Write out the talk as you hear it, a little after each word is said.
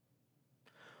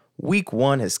Week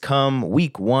 1 has come,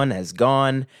 week 1 has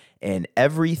gone, and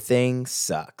everything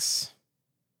sucks.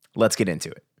 Let's get into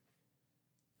it.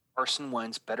 Carson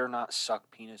Wentz better not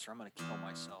suck penis or I'm going to kill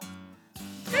myself.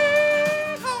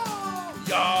 Yeehaw!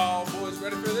 Y'all boys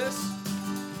ready for this?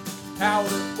 How the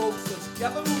folks, let's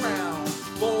gather around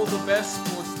for the best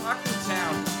sports talk in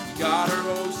town. We got our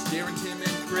hosts, Darren, Tim,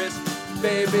 and Chris.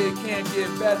 Baby, can't get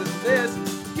better than this.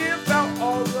 Give out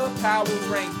all the power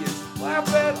rankings.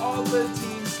 Laugh at all the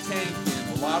teams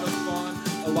tanking. A lot of fun,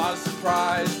 a lot of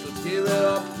surprise. Let's give it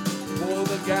up for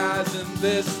the guys in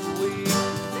this league.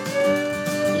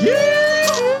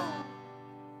 Yeah!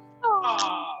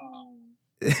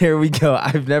 There we go.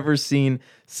 I've never seen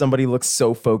somebody look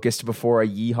so focused before a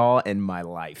yeehaw in my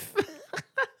life.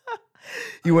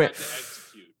 You went,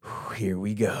 here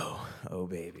we go. Oh,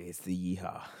 baby, it's the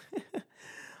yeehaw.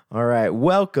 All right,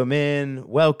 welcome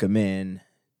in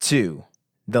to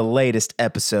the latest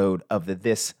episode of the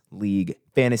This League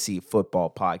Fantasy Football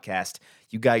Podcast.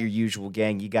 You got your usual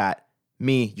gang. You got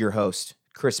me, your host,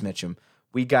 Chris Mitchum.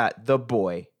 We got the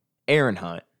boy, Aaron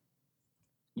Hunt.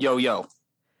 Yo.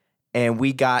 And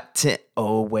we got Tim.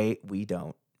 Oh, wait, we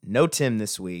don't. No Tim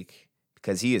this week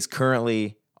because he is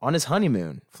currently on his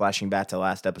honeymoon, flashing back to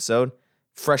last episode.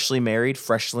 Freshly married,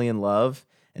 freshly in love,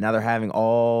 and now they're having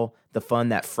all the fun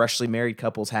that freshly married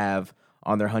couples have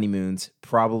on their honeymoons,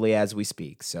 probably as we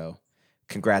speak. So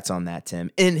congrats on that, Tim.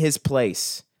 In his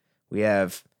place, we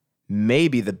have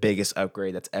maybe the biggest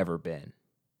upgrade that's ever been.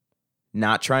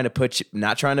 Not trying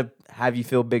to have you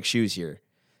fill big shoes here,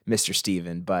 Mr.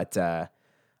 Steven, but I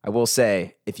will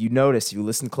say, if you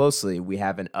listen closely, we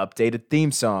have an updated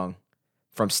theme song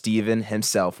from Steven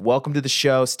himself. Welcome to the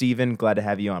show, Steven. Glad to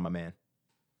have you on, my man.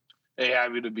 Hey,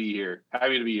 happy to be here.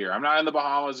 I'm not in the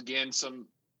Bahamas getting some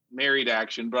married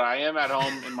action, but I am at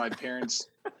home in my parents'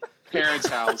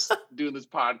 house doing this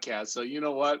podcast. So you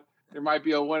know what? There might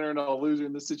be a winner and a loser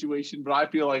in this situation, but I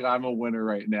feel like I'm a winner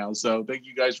right now. So thank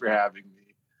you guys for having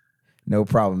me. No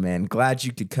problem, man. Glad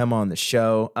you could come on the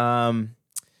show.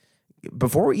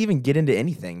 Before we even get into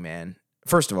anything, man,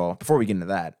 first of all, before we get into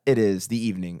that, it is the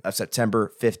evening of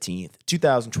September 15th,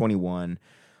 2021.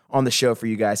 On the show for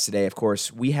you guys today, of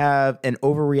course, we have an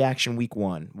overreaction week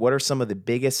 1. What are some of the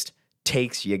biggest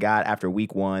takes you got after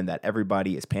week 1 that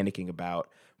everybody is panicking about?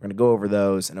 We're going to go over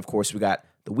those. And of course, we got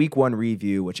the week 1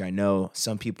 review, which I know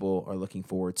some people are looking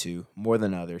forward to more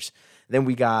than others. Then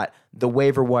we got the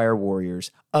waiver wire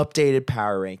warriors, updated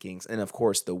power rankings, and of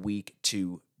course, the week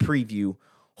 2 preview.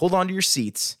 Hold on to your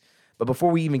seats. But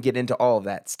before we even get into all of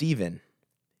that, Steven,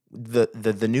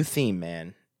 the new theme,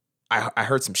 man, I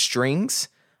heard some strings.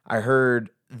 I heard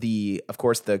of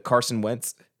course, the Carson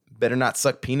Wentz better not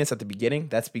suck penis at the beginning.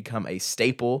 That's become a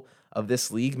staple of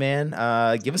this league, man.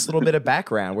 Give us a little bit of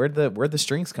background. Where'd the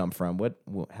strings come from?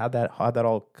 How'd that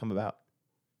all come about?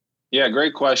 Yeah,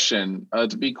 great question.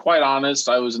 To be quite honest,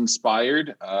 I was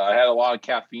inspired. I had a lot of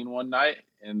caffeine one night,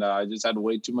 and I just had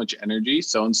way too much energy.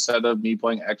 So instead of me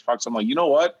playing Xbox, I'm like, you know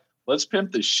what? Let's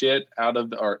pimp the shit out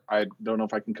of I don't know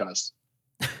if I can cuss.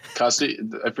 Cuss it,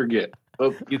 I forget.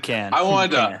 You can. I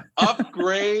wanted to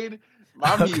upgrade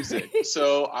my music.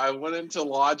 So I went into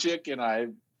Logic and I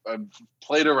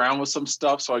played around with some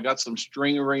stuff. So I got some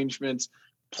string arrangements,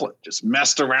 just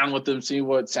messed around with them, seeing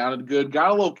what sounded good.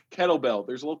 Got a little kettlebell.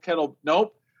 There's a little kettle.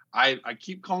 Nope. I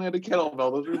keep calling it a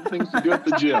kettlebell. Those are the things you do at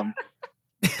the gym.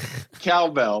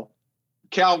 Cowbell.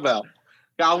 Got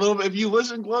a little bit. If you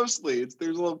listen closely,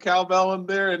 there's a little cowbell in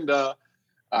there, and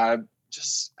I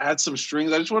just add some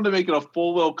strings. I just wanted to make it a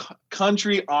full little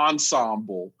country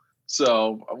ensemble.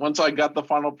 So once I got the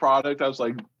final product, I was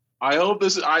like, I hope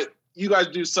you guys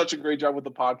do such a great job with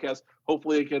the podcast.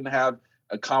 Hopefully it can have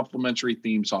a complimentary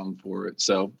theme song for it.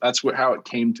 So that's how it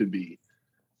came to be.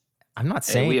 I'm not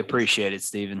saying we appreciate it,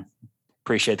 Steven.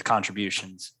 Appreciate the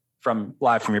contributions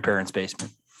live from your parents'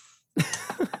 basement.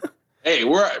 Hey,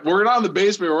 we're not in the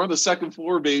basement. We're on the second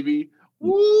floor, baby.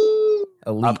 Woo!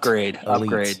 Elite.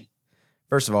 Upgrade.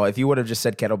 First of all, if you would have just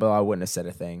said kettlebell, I wouldn't have said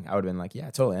a thing. I would have been like, yeah,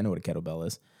 totally. I know what a kettlebell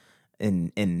is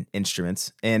in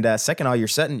instruments. And second of all, you're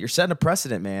setting a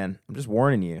precedent, man. I'm just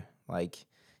warning you. Like,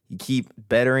 you keep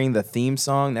bettering the theme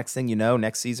song. Next thing you know,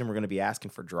 next season, we're going to be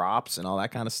asking for drops and all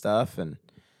that kind of stuff. And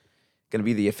going to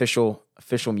be the official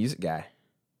music guy.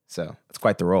 So it's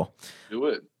quite the role. Do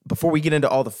it. Before we get into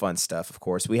all the fun stuff, of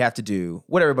course, we have to do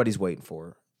what everybody's waiting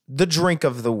for. The drink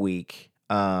of the week.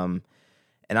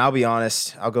 And I'll be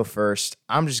honest, I'll go first.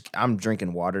 I'm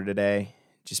drinking water today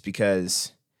just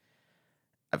because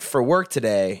for work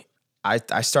today,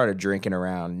 I started drinking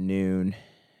around noon.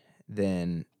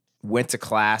 Then went to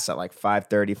class at like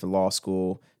 5:30 for law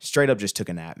school. Straight up just took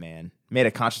a nap, man. Made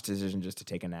a conscious decision just to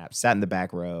take a nap. Sat in the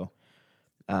back row.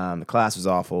 The class was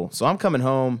awful. So I'm coming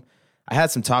home. I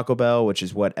had some Taco Bell, which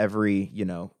is what every,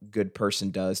 good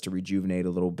person does to rejuvenate a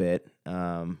little bit.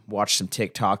 Watch some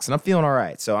TikToks, and I'm feeling all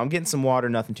right. So I'm getting some water,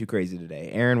 nothing too crazy today.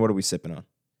 Aaron, what are we sipping on?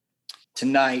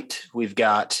 Tonight, we've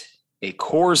got a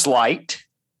Coors Light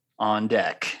on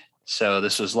deck. So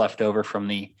this was left over from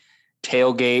the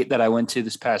tailgate that I went to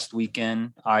this past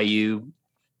weekend. IU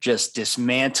just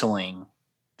dismantling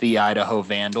the Idaho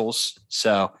Vandals.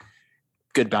 So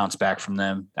good bounce back from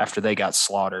them after they got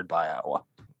slaughtered by Iowa.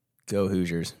 Go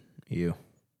Hoosiers. You.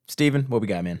 Steven, what we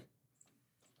got, man?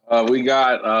 We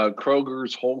got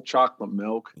Kroger's whole chocolate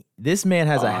milk. This man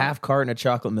has a half carton of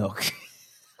chocolate milk.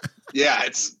 Yeah,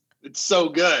 it's so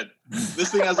good.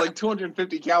 This thing has like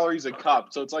 250 calories a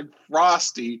cup, so it's like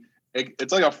Frosty.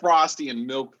 It's like a Frosty in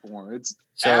milk form. It's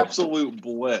absolute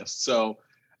bliss. So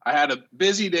I had a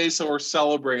busy day, so we're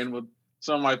celebrating with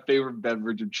some of my favorite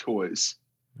beverage of choice.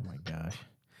 Oh my gosh.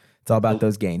 It's all about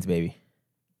those gains, baby.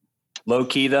 Low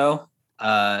key though,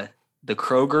 the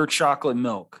Kroger chocolate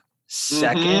milk,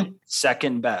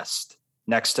 second best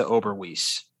next to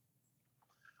Oberweis.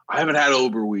 I haven't had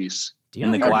Oberweis.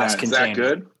 In the glass container. Is that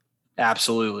good?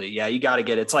 Absolutely. Yeah, you got to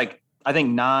get it. It's like, I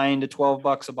think $9 to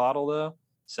 $12 a bottle though.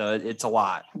 So it's a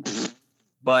lot,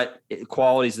 but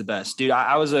quality is the best. Dude,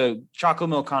 I was a chocolate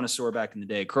milk connoisseur back in the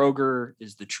day. Kroger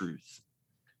is the truth.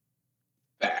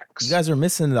 Facts. You guys are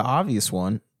missing the obvious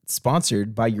one.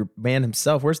 Sponsored by your man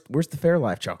himself. Where's the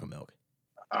Fairlife chocolate milk?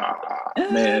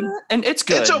 Man. And it's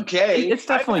good. It's okay. It's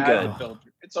definitely good.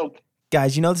 It's okay.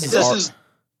 Guys, this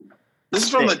is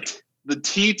from the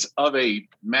teat of a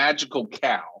magical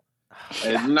cow.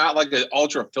 And not like an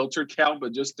ultra filtered cow,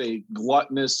 but just a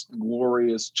gluttonous,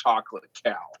 glorious chocolate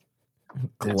cow.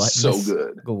 It's so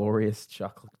good. Glorious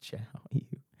chocolate chow.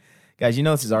 Guys,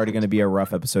 this is already going to be a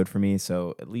rough episode for me,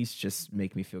 so at least just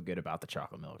make me feel good about the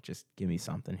chocolate milk. Just give me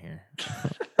something here.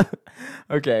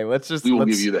 Okay, let's give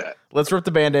you that. Let's rip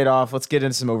the Band-Aid off. Let's get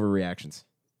into some overreactions.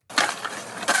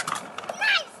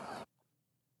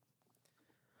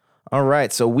 All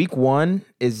right, so week 1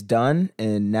 is done,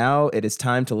 and now it is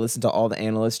time to listen to all the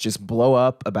analysts just blow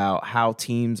up about how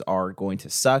teams are going to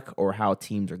suck or how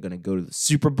teams are going to go to the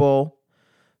Super Bowl.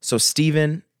 So,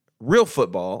 Steven, real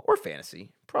football or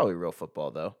fantasy, probably real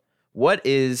football though, what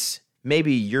is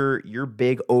maybe your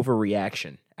big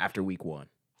overreaction after week 1?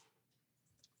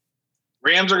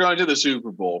 Rams are going to the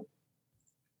Super Bowl.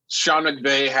 Sean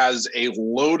McVay has a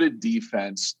loaded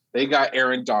defense. They got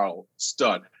Aaron Donald,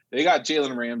 stud. They got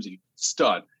Jalen Ramsey,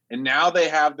 stud. And now they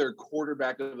have their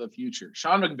quarterback of the future.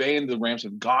 Sean McVay and the Rams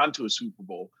have gone to a Super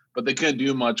Bowl, but they couldn't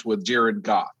do much with Jared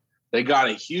Goff. They got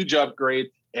a huge upgrade,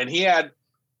 and he had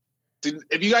 –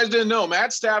 if you guys didn't know,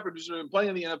 Matt Stafford has been playing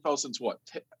in the NFL since what,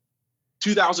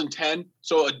 2010?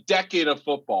 So a decade of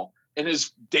football. In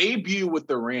his debut with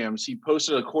the Rams, he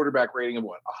posted a quarterback rating of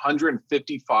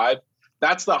 155.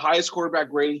 That's the highest quarterback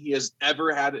rating he has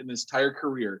ever had in his entire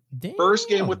career. Damn. First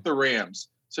game with the Rams.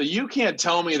 So you can't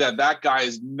tell me that guy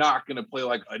is not going to play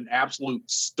like an absolute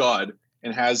stud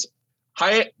and has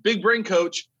big brain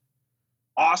coach,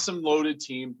 awesome loaded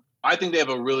team. I think they have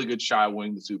a really good shot at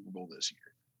winning the Super Bowl this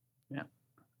year.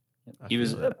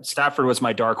 Yeah. Stafford was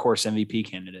my dark horse MVP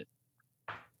candidate.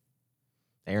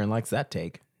 Aaron likes that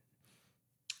take.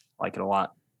 Like it a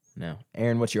lot. No.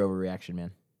 Aaron, what's your overreaction,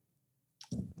 man?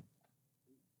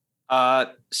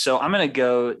 So I'm going to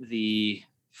go the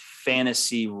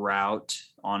fantasy route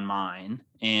on mine,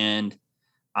 and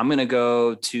I'm going to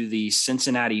go to the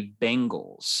Cincinnati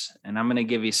Bengals, and I'm going to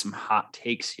give you some hot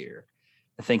takes here.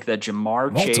 I think that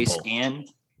Jamar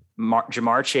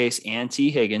Chase and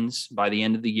T. Higgins by the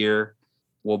end of the year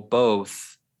will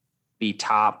both be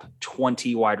top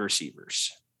 20 wide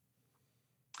receivers.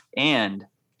 And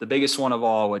the biggest one of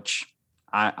all, which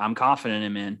I'm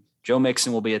confident in, Joe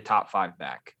Mixon will be a top 5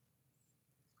 back.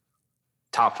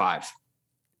 Top 5.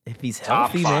 If he's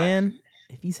healthy, man.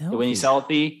 If he's healthy. When he's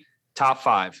healthy, top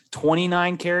 5.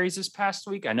 29 carries this past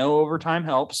week. I know overtime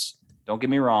helps. Don't get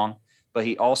me wrong. But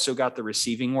he also got the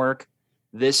receiving work.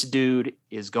 This dude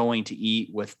is going to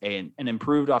eat with an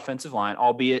improved offensive line,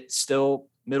 albeit still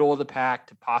middle of the pack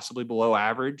to possibly below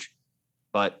average.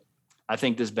 But I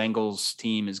think this Bengals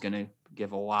team is going to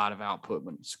give a lot of output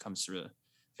when it comes to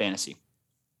fantasy.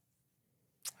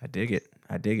 I dig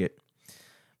it.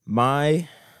 My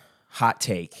hot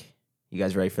take. You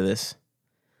guys ready for this?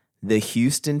 The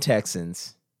Houston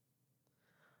Texans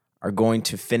are going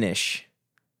to finish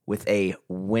with a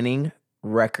winning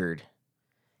record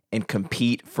and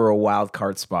compete for a wild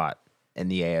card spot in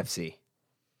the AFC.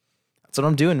 That's what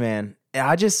I'm doing, man.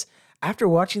 After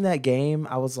watching that game,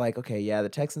 I was like, okay, yeah, the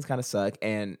Texans kind of suck.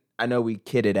 And I know we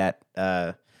kidded at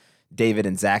David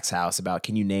and Zach's house about,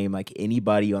 can you name like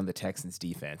anybody on the Texans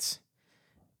defense?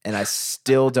 And I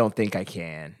still don't think I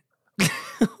can.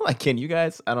 Like, can you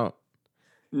guys? No.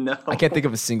 I can't think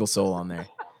of a single soul on there.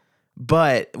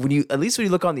 But when you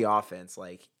look on the offense,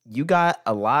 like, you got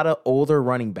a lot of older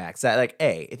running backs that, like,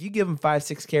 hey, if you give them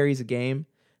 5-6 carries a game,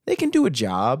 they can do a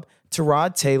job.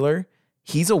 Tyrod Taylor,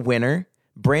 he's a winner.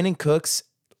 Brandon Cooks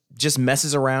just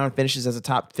messes around, finishes as a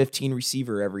top 15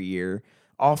 receiver every year.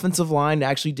 Offensive line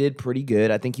actually did pretty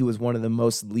good. I think he was one of the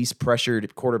most least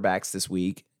pressured quarterbacks this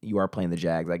week. You are playing the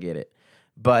Jags, I get it.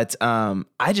 But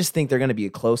I just think they're going to be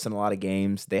close in a lot of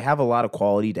games. They have a lot of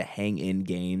quality to hang in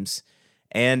games.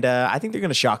 And I think they're going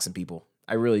to shock some people.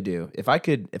 I really do. If I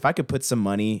could put some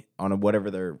money on whatever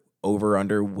their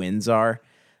over/under wins are,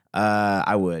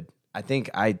 I would. I think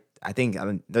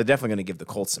they're definitely going to give the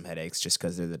Colts some headaches just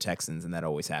because they're the Texans, and that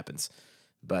always happens.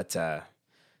 But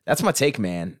that's my take,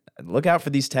 man. Look out for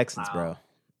these Texans, bro.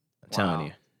 I'm telling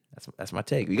you, that's my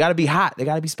take. We got to be hot. They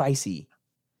got to be spicy.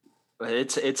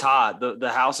 It's hot.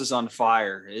 The house is on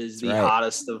fire. It is the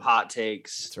hottest of hot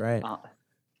takes. That's right.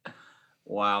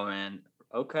 Wow, man.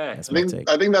 Okay. That's my take.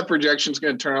 I think that projection is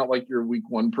going to turn out like your week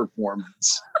 1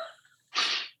 performance.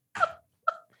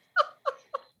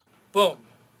 Boom.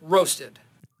 Roasted.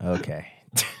 Okay.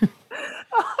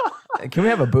 Can we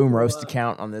have a boom roast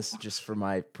account on this just for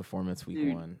my performance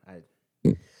week 1?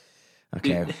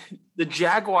 Okay. Dude, the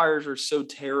Jaguars are so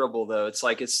terrible, though. It's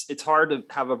like it's hard to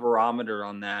have a barometer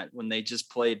on that when they just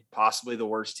played possibly the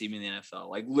worst team in the NFL.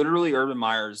 Like, literally, Urban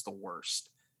Meyer is the worst.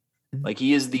 Like,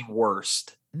 he is the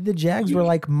worst. The Jags were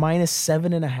like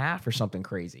 -7.5 or something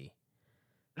crazy.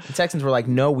 The Texans were like,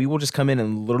 no, we will just come in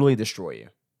and literally destroy you.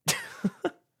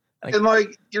 And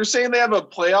like, you're saying they have a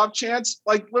playoff chance?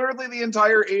 Like, literally the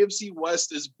entire AFC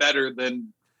West is better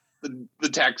than the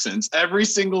Texans. Every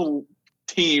single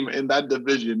team in that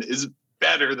division is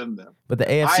better than them. But the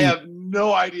AFC, I have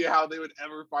no idea how they would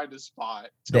ever find a spot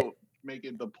to make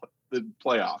it the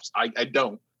playoffs. I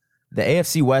don't. The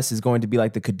AFC West is going to be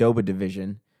like the Qdoba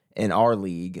division in our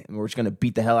league, and we're just going to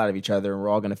beat the hell out of each other, and we're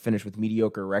all going to finish with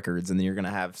mediocre records, and then you're going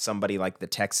to have somebody like the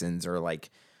Texans or like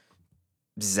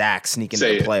Zach sneak into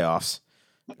the playoffs.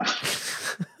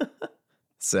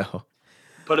 So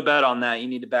put a bet on that. You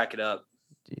need to back it up.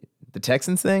 The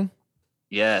Texans thing?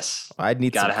 Yes. I'd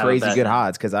need some crazy good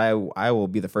odds because I will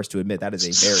be the first to admit that is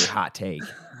a very hot take.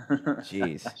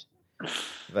 Jeez.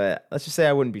 But let's just say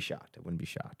I wouldn't be shocked.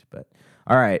 But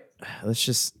all right, let's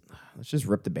just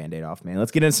rip the Band-Aid off, man.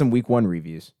 Let's get into some week 1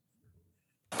 reviews.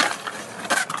 We're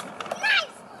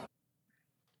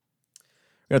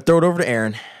going to throw it over to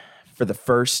Aaron for the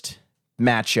first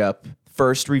matchup,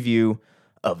 first review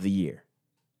of the year.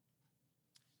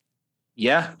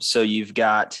 Yeah, so you've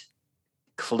got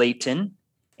Clayton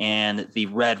and the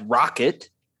Red Rocket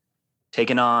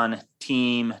taking on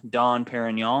Team Don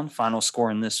Perignon. Final score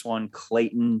in this one,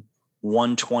 Clayton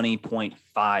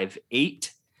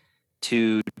 120.58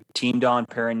 to Team Don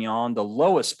Perignon, the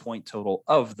lowest point total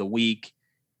of the week,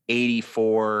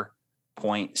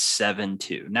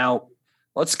 84.72. Now,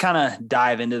 let's kind of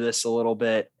dive into this a little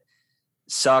bit.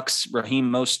 Sucks.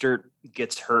 Raheem Mostert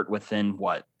gets hurt within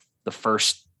the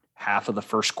first half of the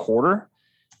first quarter.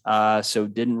 So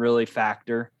didn't really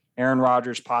factor. Aaron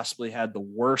Rodgers possibly had the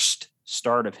worst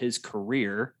start of his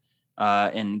career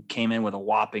and came in with a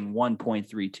whopping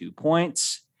 1.32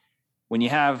 points. When you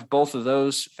have both of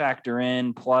those factor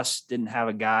in, plus didn't have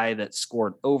a guy that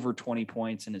scored over 20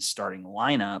 points in his starting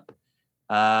lineup,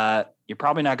 you're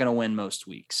probably not going to win most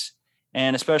weeks.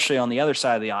 And especially on the other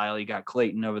side of the aisle, you got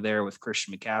Clayton over there with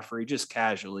Christian McCaffrey, just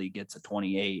casually gets a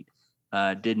 28.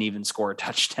 Didn't even score a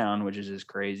touchdown, which is just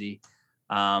crazy.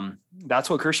 That's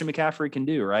what Christian McCaffrey can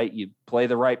do, right? You play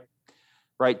the right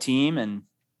team and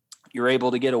you're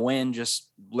able to get a win just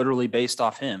literally based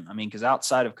off him. I mean, because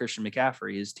outside of Christian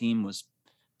McCaffrey, his team was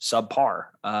subpar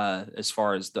as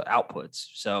far as the outputs.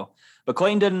 So, but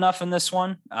Clayton did enough in this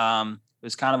one. It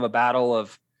was kind of a battle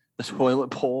of the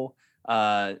toilet bowl,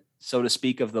 so to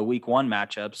speak, of the week 1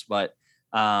 matchups. But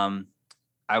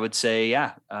I would say,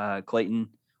 Clayton,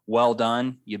 well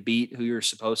done. You beat who you're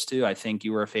supposed to. I think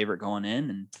you were a favorite going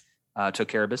in and took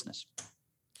care of business.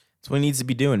 That's what he needs to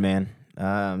be doing, man.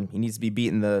 He needs to be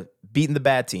beating the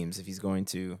bad teams if he's going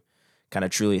to kind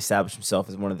of truly establish himself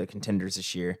as one of the contenders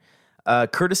this year.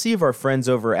 Courtesy of our friends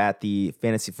over at the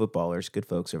Fantasy Footballers, good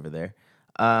folks over there,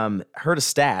 heard a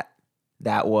stat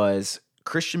that was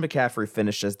Christian McCaffrey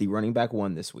finished as the running back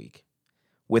 1 this week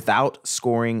without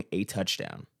scoring a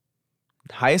touchdown.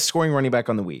 Highest scoring running back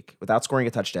on the week without scoring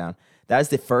a touchdown. That is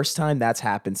the first time that's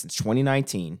happened since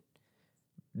 2019.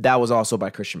 That was also by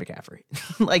Christian McCaffrey.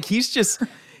 Like he's just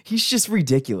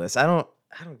ridiculous. I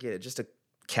don't get it. Just a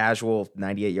casual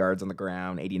 98 yards on the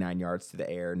ground, 89 yards through the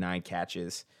air, 9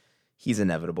 catches. He's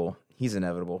inevitable.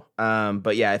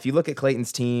 But yeah, if you look at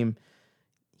Clayton's team,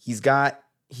 he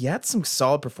had some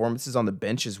solid performances on the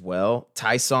bench as well.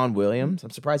 Tyson Williams, I'm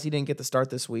surprised he didn't get the start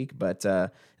this week, but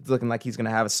it's looking like he's going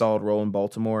to have a solid role in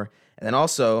Baltimore. And then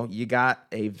also you got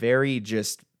a very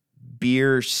just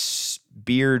beer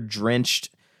drenched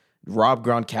Rob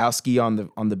Gronkowski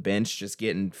on the bench, just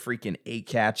getting freaking 8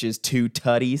 catches, 2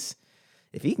 tutties.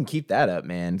 If he can keep that up,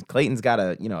 man, Clayton's got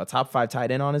a top 5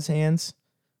 tight end on his hands.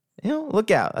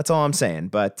 Look out. That's all I'm saying.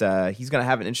 But he's going to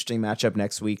have an interesting matchup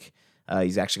next week.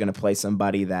 He's actually going to play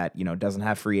somebody that, doesn't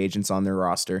have free agents on their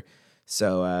roster.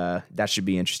 So that should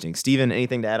be interesting. Steven,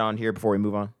 anything to add on here before we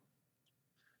move on?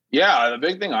 Yeah, the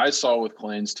big thing I saw with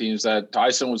Clayton's team is that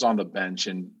Tyson was on the bench,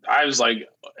 and I was like,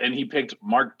 and he picked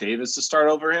Mark Davis to start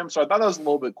over him. So I thought that was a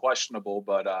little bit questionable.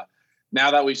 But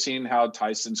now that we've seen how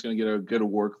Tyson's going to get a good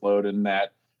workload and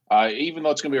that, even though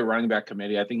it's going to be a running back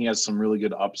committee, I think he has some really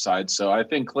good upside. So I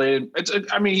think Clayton,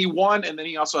 he won, and then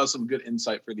he also has some good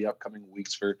insight for the upcoming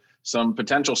weeks for some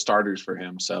potential starters for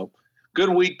him. So good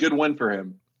week, good win for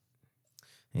him.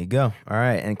 There you go. All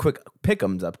right. And quick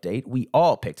pick'ems update. We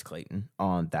all picked Clayton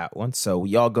on that one. So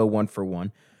we all go 1 for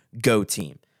 1. Go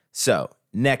team. So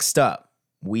next up,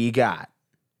 we got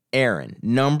Aaron,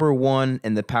 number 1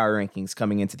 in the power rankings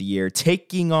coming into the year,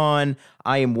 taking on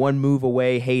I am 1 move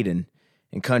away Hayden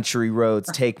and Country Roads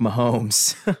take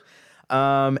Mahomes.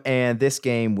 And this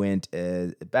game went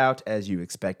about as you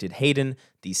expected. Hayden,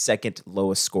 the second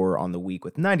lowest scorer on the week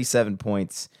with 97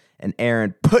 points. And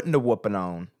Aaron putting the whooping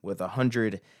on with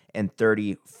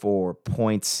 134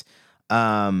 points.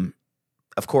 Of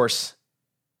course,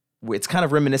 it's kind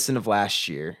of reminiscent of last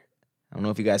year. I don't know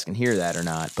if you guys can hear that or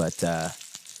not, but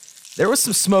there was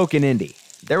some smoke in Indy.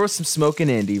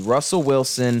 Russell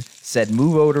Wilson said,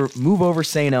 "Move over,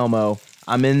 St. Elmo.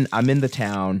 I'm in the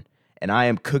town, and I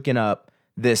am cooking up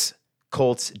this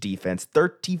Colts defense."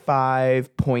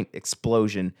 35-point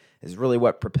explosion is really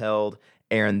what propelled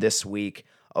Aaron this week,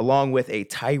 along with a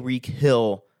Tyreek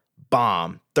Hill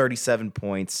bomb, 37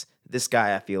 points. This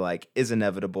guy, I feel like, is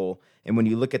inevitable. And when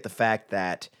you look at the fact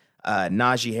that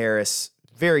Najee Harris,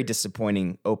 very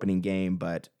disappointing opening game,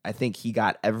 but I think he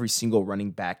got every single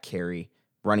running back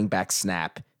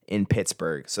snap in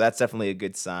Pittsburgh. So that's definitely a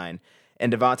good sign.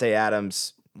 And Devontae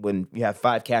Adams, when you have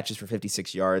 5 catches for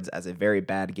 56 yards as a very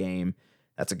bad game,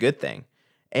 that's a good thing.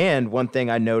 And one thing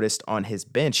I noticed on his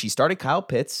bench, he started Kyle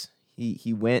Pitts.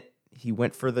 He went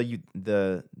for the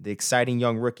exciting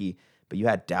young rookie, but you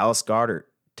had Dallas Goedert,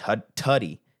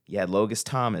 Tutty. You had Logan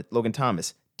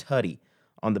Thomas, Tutty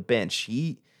on the bench.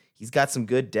 He's got some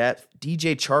good depth.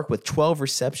 DJ Chark with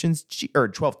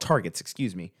 12 targets,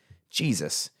 excuse me.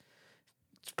 Jesus.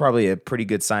 It's probably a pretty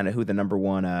good sign of who the number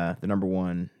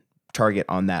one target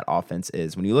on that offense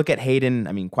is. When you look at Hayden,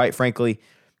 I mean, quite frankly,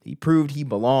 he proved he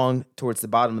belonged towards the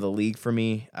bottom of the league for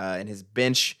me. And his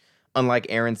bench, unlike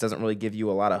Aaron's, doesn't really give you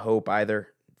a lot of hope either.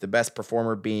 The best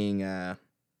performer being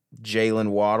Jalen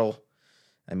Waddle.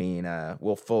 I mean,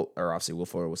 Will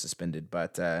Fuller was suspended,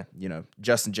 but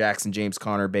Justin Jackson, James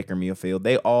Conner, Baker Mayfield,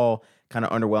 they all kind of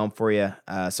underwhelmed for you.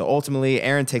 So ultimately,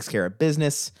 Aaron takes care of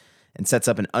business and sets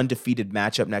up an undefeated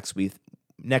matchup next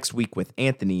week with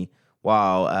Anthony,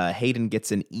 while Hayden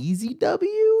gets an easy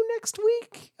W next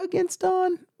week against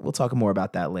Don. We'll talk more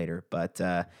about that later. But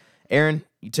Aaron,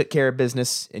 you took care of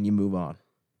business and you move on.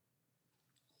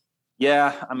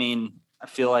 Yeah, I mean, I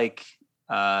feel like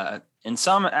in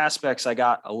some aspects I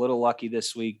got a little lucky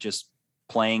this week just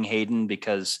playing Hayden,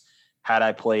 because had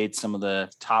I played some of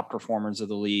the top performers of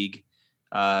the league,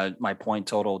 my point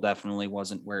total definitely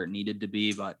wasn't where it needed to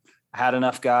be. But I had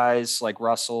enough guys like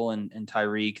Russell and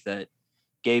Tyreek that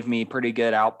gave me pretty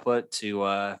good output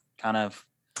to kind of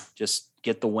just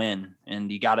get the win.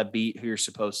 And you got to beat who you're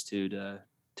supposed to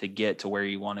get to where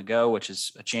you want to go, which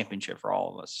is a championship for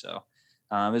all of us. So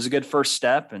it was a good first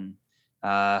step, and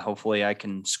hopefully I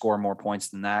can score more points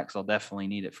than that, because I'll definitely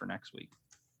need it for next week.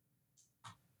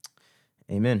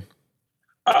 Amen.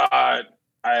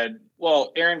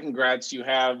 Well, Aaron, congrats. You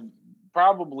have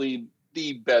probably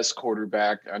the best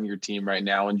quarterback on your team right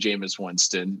now in Jameis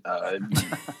Winston.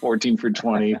 14 for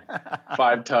 20,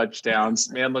 5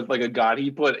 touchdowns. Man looked like a god. He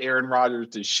put Aaron Rodgers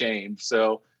to shame.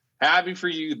 So happy for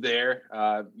you there.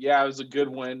 Yeah, it was a good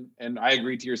win, and I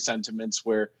agree to your sentiments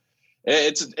where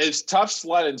it's tough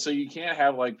sledding. So you can't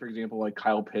have, like, for example, like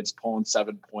Kyle Pitts pulling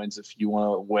 7 points if you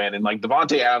want to win. And like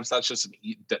Devontae Adams, that's just an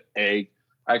eat the egg.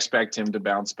 I expect him to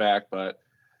bounce back, but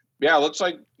yeah, it looks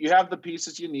like you have the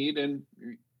pieces you need, and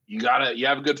you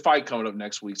have a good fight coming up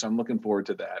next week. So I'm looking forward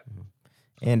to that.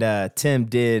 And Tim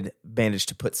did manage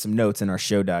to put some notes in our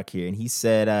show doc here, and he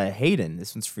said, Hayden,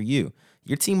 this one's for you.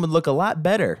 Your team would look a lot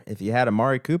better if you had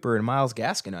Amari Cooper and Myles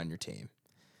Gaskin on your team.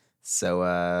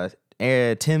 So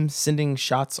Tim sending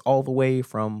shots all the way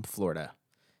from Florida,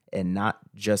 and not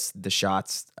just the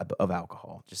shots of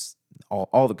alcohol, just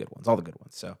all the good ones.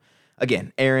 So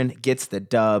again, Aaron gets the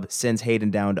dub, sends Hayden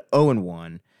down to 0-1,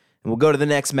 and we'll go to the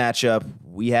next matchup.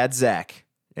 We had Zach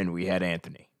and we had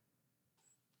Anthony.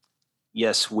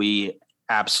 Yes, we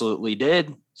absolutely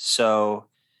did. So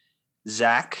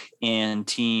Zach and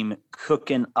team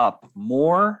Cooking Up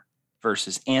More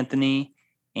versus Anthony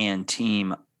and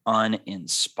team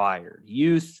Uninspired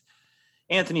Youth.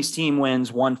 Anthony's team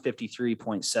wins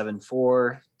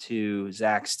 153.74 to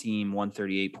Zach's team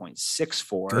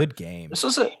 138.64. Good game. This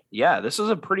was a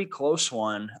pretty close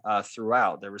one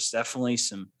throughout. There was definitely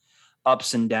some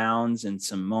ups and downs and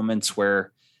some moments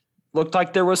where looked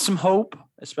like there was some hope,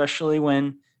 especially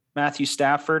when Matthew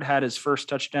Stafford had his first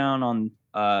touchdown on,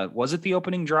 was it the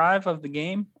opening drive of the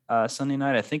game Sunday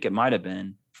night? I think it might have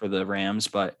been for the Rams,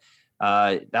 but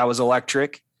that was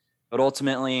electric. But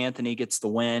ultimately, Anthony gets the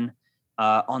win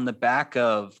on the back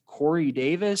of Corey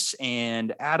Davis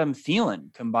and Adam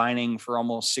Thielen combining for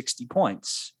almost 60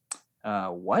 points.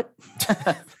 What?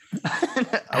 Okay.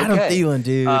 Adam Thielen,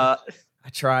 dude. I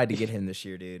tried to get him this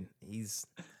year, dude. He's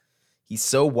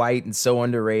so white and so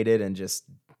underrated and just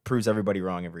proves everybody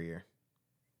wrong every year.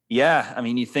 Yeah, I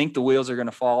mean, you think the wheels are going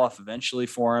to fall off eventually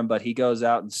for him, but he goes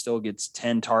out and still gets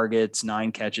 10 targets,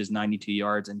 9 catches, 92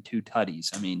 yards, and 2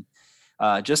 tutties. I mean,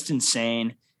 just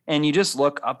insane. And you just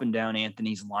look up and down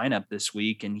Anthony's lineup this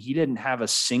week, and he didn't have a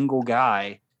single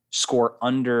guy score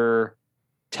under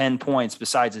 10 points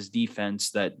besides his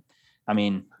defense that, I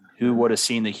mean, who would have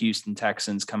seen the Houston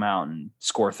Texans come out and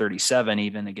score 37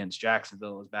 even against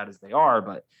Jacksonville, as bad as they are?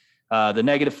 But the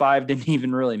 -5 didn't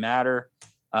even really matter.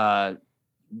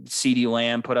 CeeDee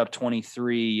Lamb put up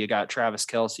 23. You got Travis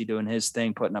Kelce doing his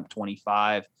thing, putting up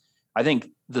 25. I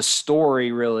think the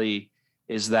story really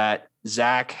is that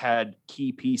Zach had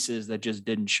key pieces that just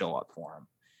didn't show up for him.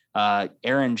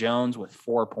 Aaron Jones with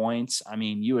 4 points. I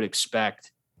mean, you would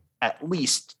expect at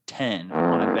least 10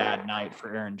 on a bad night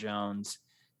for Aaron Jones.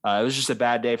 It was just a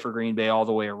bad day for Green Bay all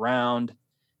the way around.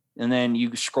 And then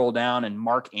you scroll down and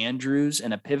Mark Andrews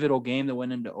in a pivotal game that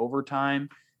went into overtime,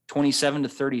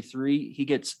 27-33. He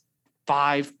gets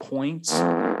 5 points.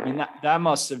 I mean, that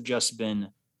must have just been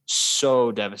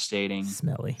so devastating.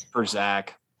 Smelly for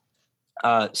Zach.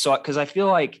 Because I feel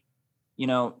like,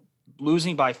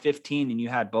 losing by 15 and you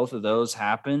had both of those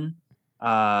happen,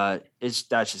 that's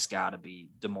just got to be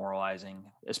demoralizing,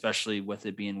 especially with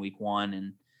it being week 1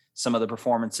 and some of the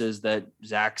performances that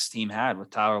Zach's team had with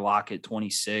Tyler Lockett,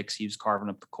 26. He was carving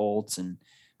up the Colts, and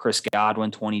Chris Godwin,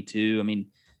 22. I mean,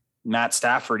 Matt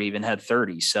Stafford even had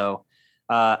 30. So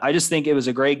I just think it was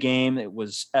a great game. It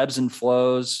was ebbs and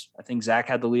flows. I think Zach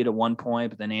had the lead at one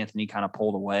point, but then Anthony kind of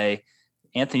pulled away.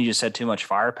 Anthony just had too much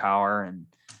firepower. And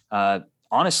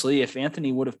honestly, if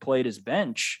Anthony would have played his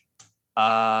bench,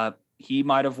 he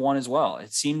might have won as well.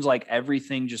 It seems like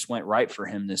everything just went right for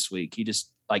him this week. He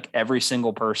just, like, every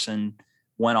single person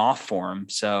went off for him.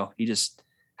 So he just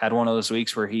had one of those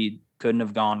weeks where he couldn't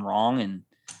have gone wrong, and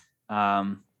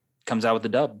comes out with the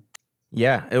dub.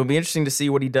 Yeah, it'll be interesting to see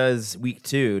what he does week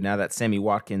 2 now that Sammy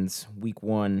Watkins week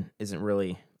 1 isn't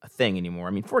really a thing anymore.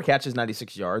 I mean, 4 catches,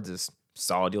 96 yards is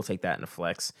solid. You'll take that in a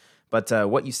flex. But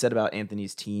what you said about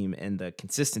Anthony's team and the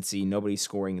consistency, nobody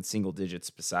scoring in single digits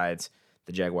besides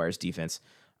the Jaguars defense,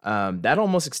 that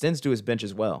almost extends to his bench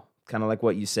as well. Kind of like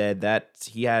what you said, that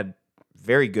he had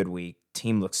very good week.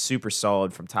 Team looks super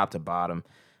solid from top to bottom.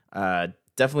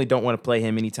 Definitely don't want to play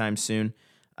him anytime soon.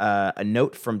 A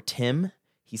note from Tim.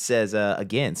 He says,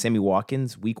 again, Sammy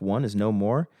Watkins, week 1 is no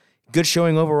more. Good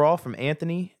showing overall from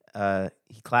Anthony.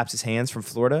 He claps his hands from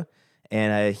Florida.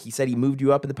 And he said he moved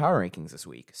you up in the power rankings this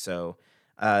week. So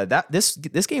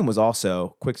this game was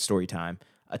also, quick story time,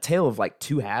 a tale of like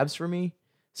 2 halves for me.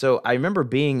 So I remember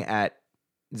being at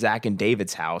Zach and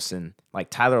David's house, and like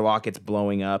Tyler Lockett's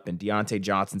blowing up and Deontay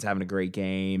Johnson's having a great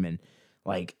game. And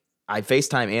like I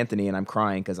FaceTime Anthony and I'm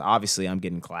crying because obviously I'm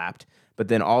getting clapped. But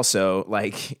then also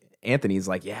like Anthony's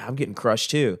like, yeah, I'm getting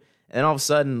crushed too. And then all of a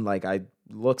sudden, like I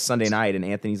look Sunday night and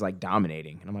Anthony's like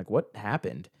dominating. And I'm like, what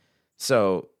happened?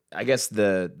 So I guess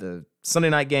the Sunday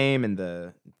night game and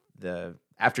the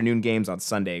afternoon games on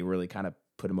Sunday really kind of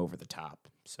put him over the top.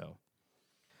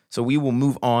 So we will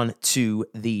move on to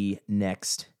the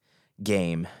next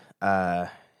game.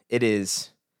 It is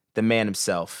the man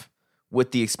himself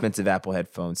with the expensive Apple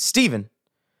headphones, Steven.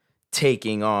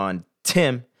 taking on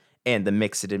Tim and the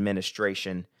Mixed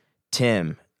administration.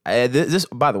 Tim, this,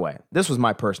 by the way, this was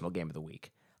my personal game of the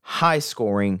week. High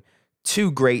scoring,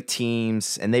 two great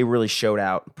teams, and they really showed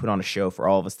out, put on a show for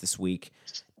all of us this week.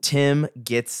 Tim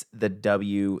gets the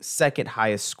W, second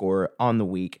highest score on the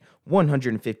week,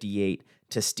 158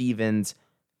 to Steven's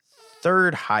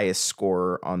fourth highest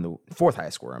scorer,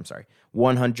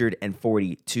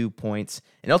 142 points.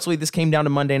 And ultimately, this came down to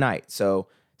Monday night. So,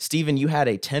 Steven, you had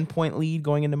a 10-point lead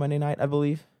going into Monday night, I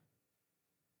believe.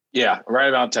 Yeah, right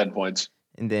about 10 points.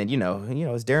 And then,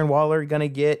 is Darren Waller going to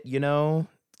get, a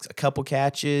couple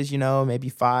catches, maybe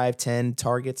 5, 10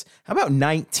 targets? How about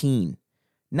 19?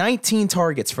 19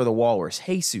 targets for the Wallers.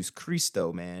 Jesus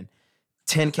Cristo, man.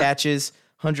 10 catches,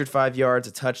 105 yards,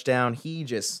 a touchdown. He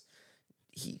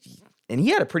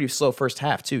had a pretty slow first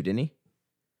half too, didn't he?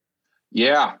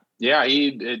 Yeah.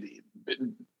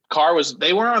 Carr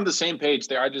they weren't on the same page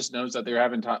there. I just noticed that they were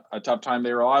having a tough time.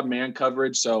 They were all man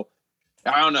coverage. So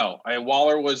I don't know.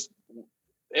 Waller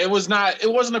it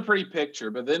wasn't a pretty picture,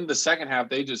 but then the second half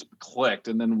they just clicked,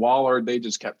 and then Waller, they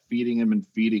just kept feeding him.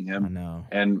 I know.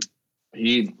 And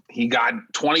he got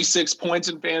 26 points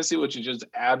in fantasy, which is just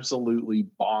absolutely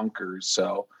bonkers.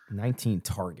 So 19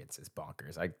 targets is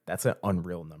bonkers. That's an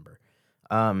unreal number.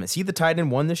 Is he the tight end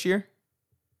one this year?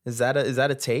 Is that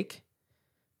a take?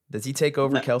 Does he take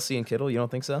over Kelsey and Kittle? You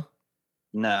don't think so?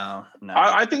 No.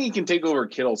 I think he can take over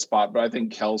Kittle's spot, but I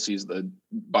think Kelsey's the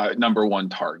number one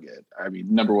target.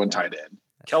 Number one tight end.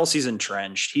 Kelsey's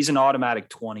entrenched. He's an automatic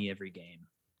 20 every game.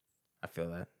 I feel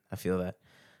that.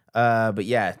 But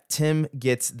yeah, Tim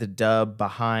gets the dub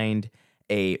behind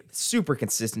a super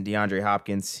consistent DeAndre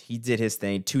Hopkins. He did his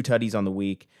thing. 2 tutties on the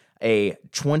week. A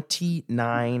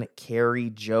 29 carry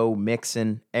Joe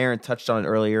Mixon. Aaron touched on it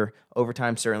earlier.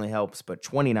 Overtime certainly helps, but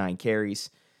 29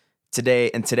 carries today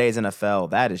in today's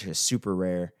NFL, that is just super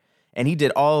rare. And he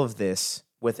did all of this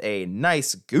with a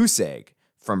nice goose egg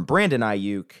from Brandon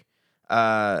Ayuk.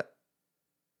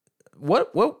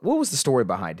 What was the story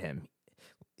behind him?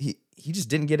 He just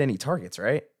didn't get any targets,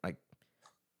 right? Like,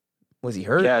 was he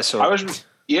hurt? Yeah, so I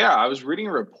was reading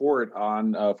a report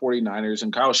on 49ers,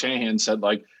 and Kyle Shanahan said,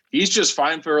 he's just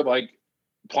fine for,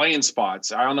 playing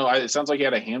spots. I don't know. It sounds like he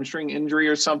had a hamstring injury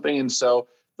or something, and so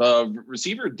the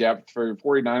receiver depth for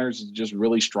 49ers is just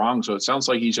really strong, so it sounds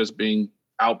like he's just being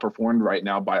outperformed right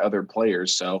now by other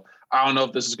players. So I don't know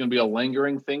if this is going to be a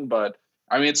lingering thing, but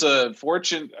it's a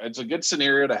good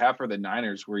scenario to have for the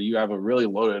Niners, where you have a really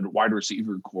loaded wide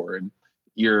receiver core, and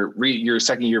your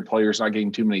second year player's not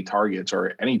getting too many targets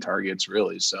or any targets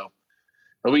really. So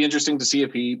it'll be interesting to see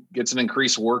if he gets an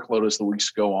increased workload as the weeks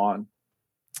go on.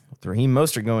 With Raheem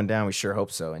Mostert going down, we sure hope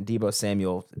so. And Deebo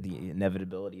Samuel, the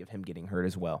inevitability of him getting hurt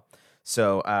as well.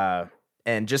 So,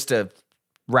 and just to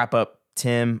wrap up,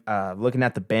 Tim, looking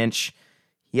at the bench,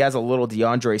 he has a little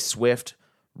DeAndre Swift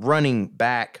running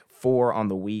back 4 on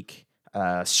the week.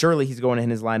 Surely he's going in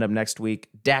his lineup next week.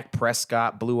 Dak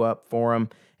Prescott blew up for him,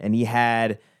 and he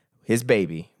had his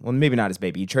baby. Well, maybe not his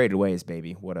baby. He traded away his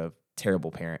baby. What a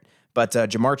terrible parent. But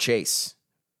Jamar Chase,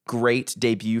 great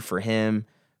debut for him.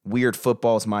 Weird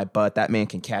football's my butt. That man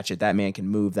can catch it. That man can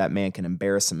move. That man can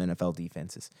embarrass some NFL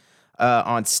defenses.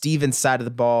 On Steven's side of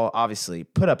the ball, obviously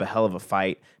put up a hell of a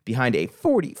fight behind a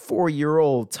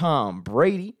 44-year-old Tom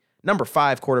Brady, number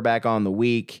 5 quarterback on the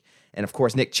week. And, of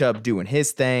course, Nick Chubb doing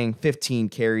his thing, 15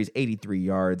 carries, 83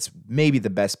 yards, maybe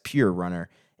the best pure runner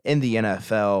in the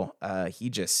NFL. He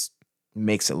just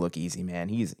makes it look easy, man.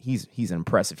 He's an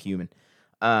impressive human.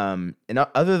 And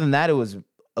other than that, it was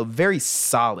a very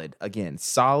solid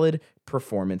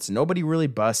performance. Nobody really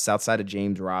busts outside of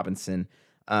James Robinson.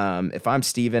 If I'm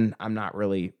Steven, I'm not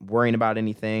really worrying about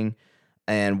anything.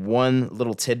 And one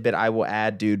little tidbit I will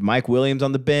add, dude, Mike Williams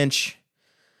on the bench,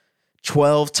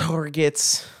 12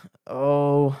 targets.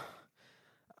 Oh,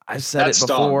 I've said it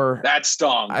before. That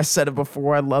stung. I said it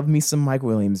before. I love me some Mike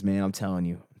Williams, man. I'm telling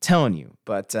you.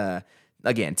 But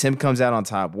again, Tim comes out on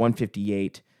top,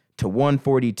 158 to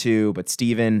 142. But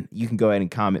Steven, you can go ahead and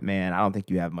comment, man. I don't think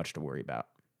you have much to worry about.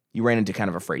 You ran into kind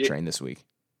of a freight train this week.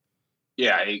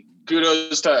 Yeah,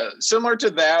 kudos to similar to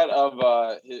that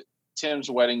of Tim's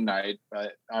wedding night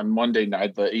on Monday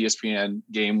night, the ESPN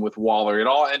game with Waller. It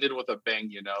all ended with a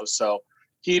bang, So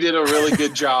he did a really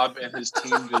good job, and his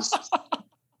team just.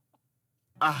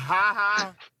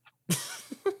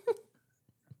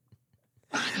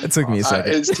 It took me a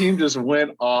second. His team just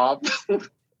went off.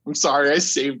 I'm sorry, I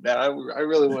saved that. I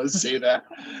really want to say that,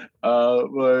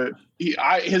 but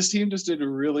his team just did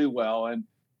really well, and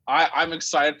I'm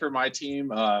excited for my team.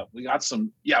 We got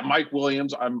Mike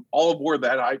Williams. I'm all aboard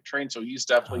that hype train, so he's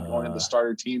definitely going to the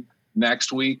starter team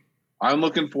next week. I'm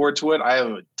looking forward to it. I have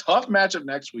a tough matchup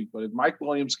next week, but if Mike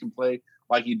Williams can play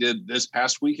like he did this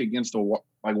past week against the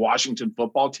Washington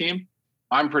football team,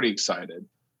 I'm pretty excited.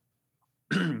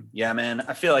 Yeah, man.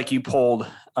 I feel like you pulled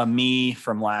a me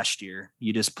from last year.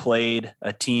 You just played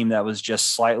a team that was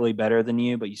just slightly better than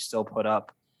you, but you still put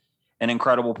up an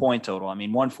incredible point total. I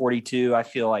mean, 142, I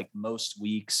feel like most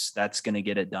weeks that's going to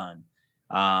get it done.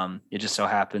 It just so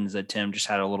happens that Tim just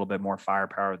had a little bit more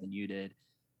firepower than you did.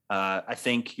 I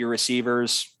think your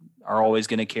receivers are always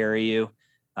going to carry you.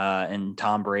 And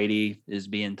Tom Brady is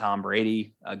being Tom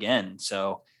Brady again.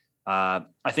 So I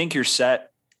think you're set.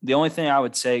 The only thing I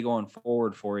would say going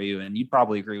forward for you, and you'd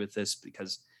probably agree with this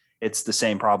because it's the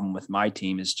same problem with my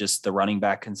team, is just the running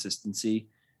back consistency.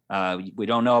 We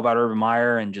don't know about Urban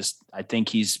Meyer, and just I think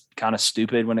he's kind of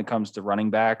stupid when it comes to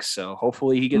running backs. So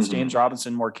hopefully he gets James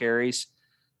Robinson more carries,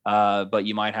 but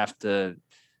you might have to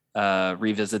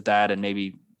revisit that and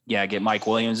maybe get Mike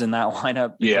Williams in that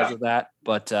lineup because of that.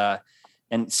 But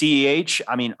and CEH,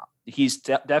 I mean, he's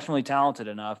definitely talented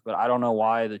enough, but I don't know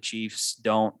why the Chiefs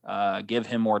don't give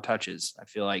him more touches. I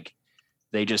feel like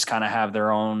they just kind of have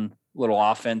their own little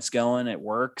offense going. It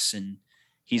works, and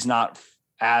he's not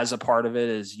as a part of it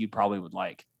as you probably would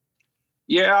like.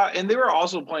 Yeah, and they were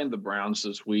also playing the Browns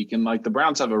this week, and like the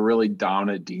Browns have a really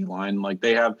dominant D line. Like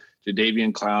they have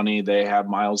Jadeveon Clowney, they have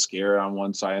Myles Garrett on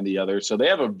one side and the other, so they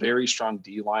have a very strong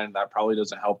D line, and that probably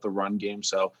doesn't help the run game.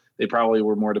 So they probably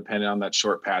were more dependent on that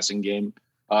short passing game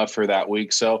for that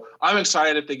week. So I'm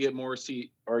excited if they get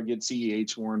get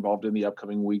CEH more involved in the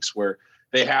upcoming weeks where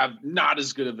they have not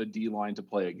as good of a D line to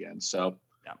play against. So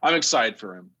I'm excited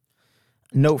for him.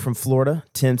 Note from Florida.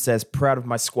 Tim says, proud of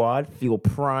my squad. Feel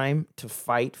prime to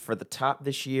fight for the top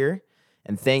this year.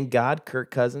 And thank God Kirk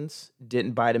Cousins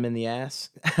didn't bite him in the ass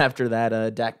after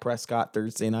that Dak Prescott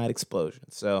Thursday night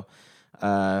explosion. So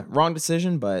wrong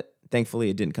decision, but thankfully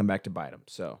it didn't come back to bite him.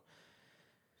 So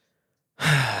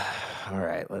all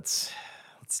right, let's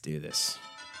do this.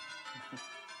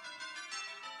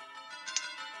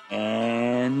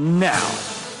 And now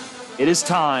it is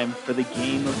time for the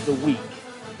game of the week.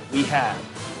 We have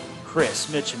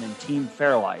Chris Mitchum and Team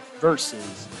Fairlife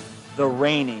versus the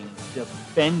reigning,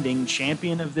 defending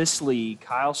champion of this league,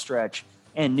 Kyle Stretch,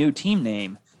 and new team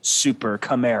name, Super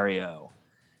Camario.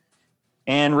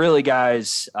 And really,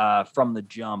 guys, from the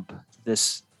jump,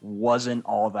 this wasn't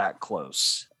all that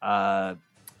close.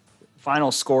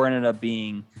 Final score ended up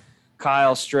being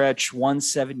Kyle Stretch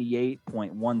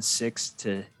 178.16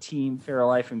 to Team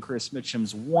Fairlife and Chris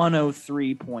Mitchum's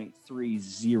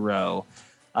 103.30.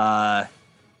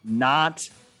 Not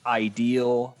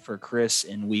ideal for Chris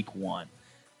in week one.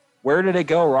 Where did it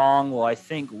go wrong? Well, I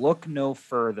think look no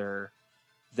further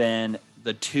than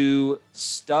the two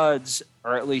studs,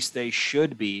 or at least they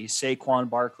should be, Saquon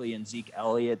Barkley and Zeke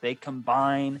Elliott. They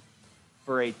combine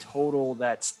for a total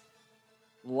that's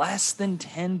less than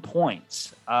 10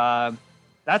 points.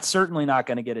 That's certainly not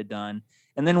going to get it done.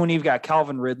 And then when you've got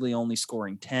Calvin Ridley only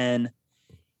scoring 10,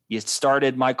 you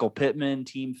started Michael Pittman,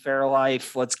 Team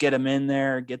Fairlife. Let's get him in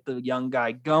there, get the young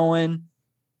guy going.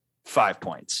 5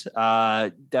 points.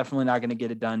 Definitely not going to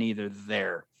get it done either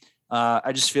there.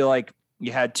 I just feel like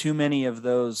you had too many of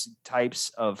those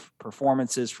types of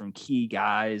performances from key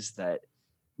guys that,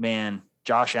 man,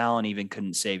 Josh Allen even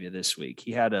couldn't save you this week.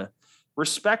 He had a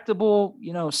respectable,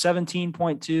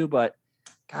 17.2, but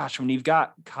gosh, when you've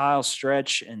got Kyle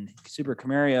Stretch and Super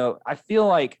Camario, I feel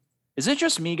like, is it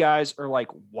just me, guys, or like,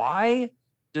 why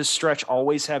does Stretch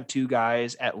always have two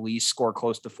guys at least score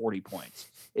close to 40 points?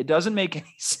 It doesn't make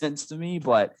any sense to me,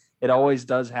 but it always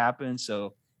does happen.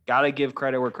 So got to give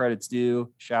credit where credit's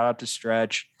due. Shout out to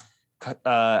Stretch.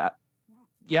 Kyler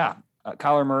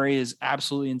Murray is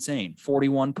absolutely insane.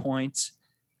 41 points.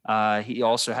 He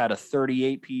also had a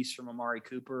 38 piece from Amari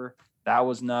Cooper. That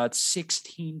was nuts.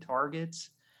 16 targets.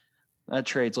 That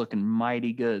trade's looking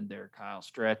mighty good there, Kyle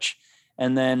Stretch.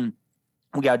 And then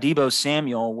we got Deebo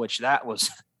Samuel, which that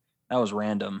was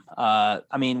random.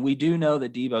 We do know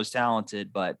that Deebo's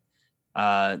talented, but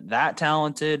that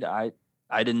talented, I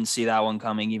didn't see that one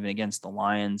coming even against the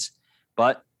Lions.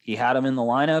 But he had him in the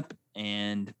lineup,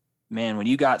 and man, when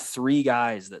you got three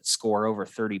guys that score over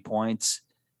 30 points,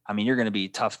 you're going to be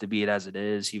tough to beat as it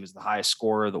is. He was the highest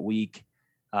scorer of the week,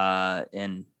 and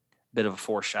a bit of a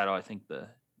foreshadow. I think the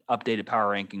updated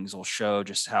power rankings will show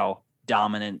just how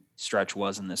dominant Stretch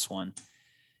was in this one.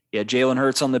 Yeah, Jalen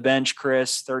Hurts on the bench,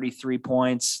 Chris, 33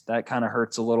 points. That kind of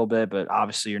hurts a little bit, but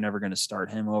obviously you're never going to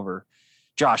start him over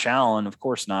Josh Allen. Of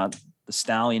course not, the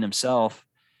Stallion himself.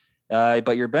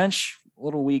 But your bench, a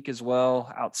little weak as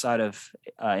well outside of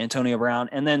Antonio Brown.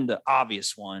 And then the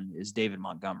obvious one is David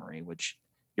Montgomery, which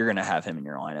you're going to have him in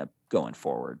your lineup going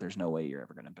forward. There's no way you're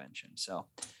ever going to bench him. So,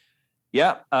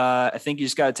 yeah, I think you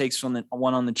just got to take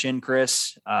one on the chin,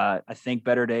 Chris. I think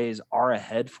better days are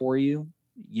ahead for you.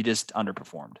 You just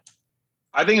underperformed.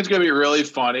 I think it's going to be really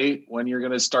funny when you're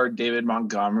going to start David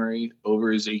Montgomery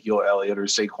over Ezekiel Elliott or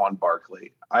Saquon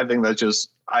Barkley. I think it's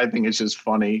just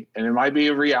funny, and it might be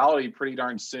a reality pretty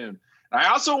darn soon. And I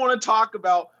also want to talk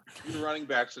about the running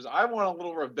backs because I want a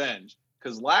little revenge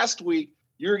because last week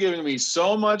you were giving me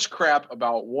so much crap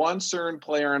about one certain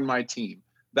player on my team.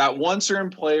 That one certain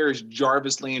player is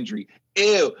Jarvis Landry.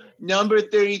 Ew, number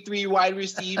 33 wide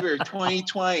receiver,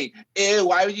 2020. Ew,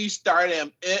 why would you start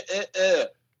him?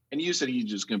 And you said he's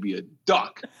just going to be a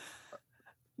duck.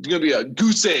 He's going to be a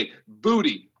goose egg,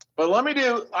 booty. But let me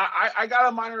I got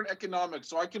a minor in economics,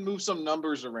 so I can move some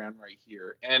numbers around right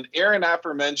here. And Aaron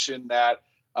aforementioned that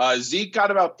Zeke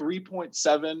got about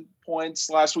 3.7 points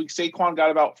last week. Saquon got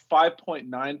about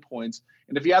 5.9 points.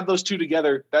 And if you add those two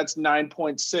together, that's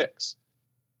 9.6.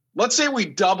 Let's say we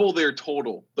double their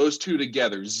total, those two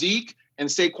together, Zeke and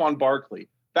Saquon Barkley.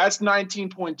 That's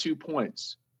 19.2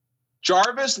 points.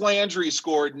 Jarvis Landry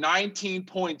scored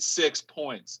 19.6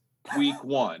 points week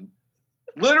 1.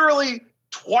 Literally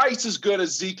twice as good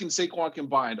as Zeke and Saquon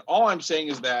combined. All I'm saying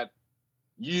is that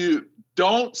you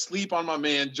don't sleep on my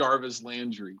man Jarvis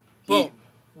Landry.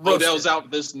 Odell's out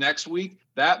this next week.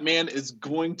 That man is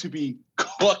going to be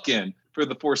cooking for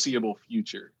the foreseeable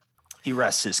future. He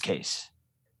rests his case.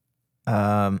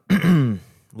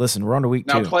 Listen, we're on to week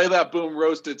 2. Now play that boom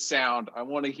roasted sound. I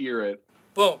want to hear it.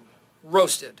 Boom.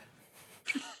 Roasted.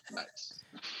 Nice.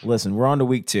 Listen, we're on to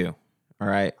week 2. All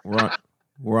right,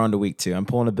 we're on to week 2. I'm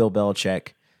pulling a Bill Belichick.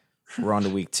 We're on to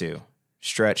week 2.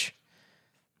 Stretch.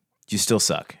 You still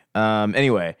suck.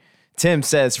 Anyway, Tim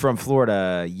says from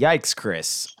Florida, yikes,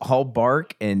 Chris. All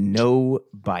bark and no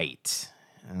bite.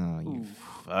 Oh, you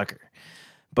fucker.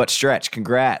 But Stretch,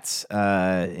 congrats.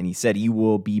 And he said you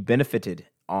will be benefited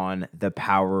on the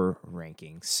power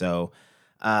rankings. So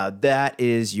that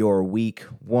is your week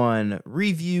 1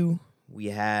 review.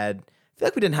 I feel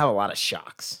like we didn't have a lot of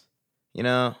shocks. You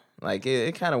know, like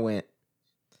it kind of went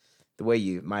the way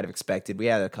you might have expected. We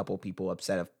had a couple people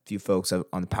upset, a few folks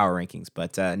on the power rankings,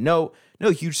 but no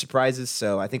huge surprises.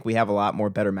 So I think we have a lot more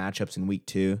better matchups in week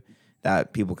 2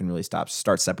 that people can really start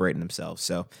separating themselves.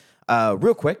 So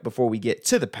real quick, before we get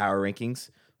to the power rankings,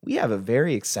 we have a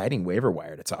very exciting waiver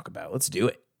wire to talk about. Let's do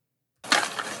it.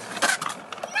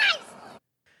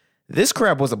 This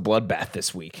crap was a bloodbath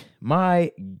this week.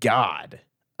 My God.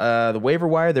 The waiver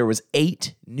wire, there was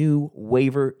 8 new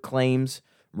waiver claims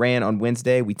ran on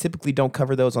Wednesday. We typically don't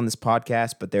cover those on this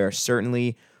podcast, but there are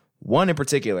certainly one in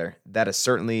particular that is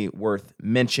certainly worth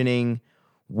mentioning.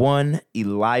 One,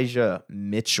 Elijah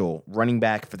Mitchell, running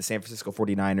back for the San Francisco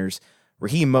 49ers.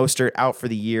 Raheem Mostert out for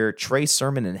the year. Trey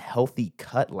Sermon in healthy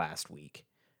cut last week.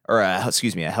 Or, a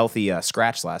healthy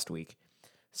scratch last week.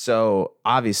 So,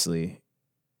 obviously,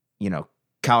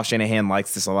 Kyle Shanahan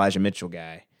likes this Elijah Mitchell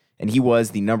guy. And he was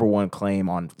the number 1 claim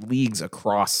on leagues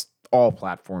across all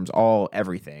platforms, all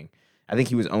everything. I think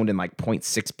he was owned in like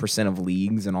 0.6% of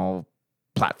leagues and all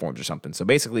platforms or something. So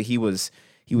basically he was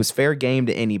fair game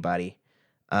to anybody.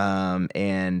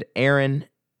 And Aaron,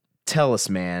 tell us,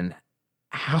 man,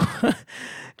 how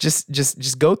just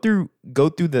go through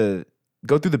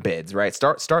the bids, right?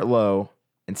 Start low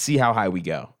and see how high we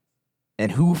go.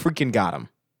 And who freaking got him?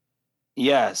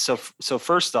 Yeah. So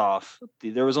first off,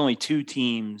 there was only 2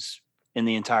 teams in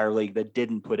the entire league that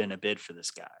didn't put in a bid for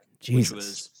this guy, Jesus. Which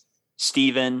was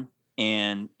Steven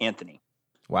and Anthony.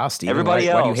 Wow, Steven. Everybody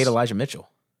else. Why do you hate Elijah Mitchell?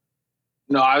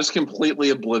 No, I was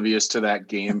completely oblivious to that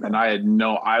game, and I did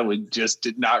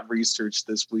not research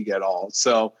this week at all.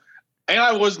 So, and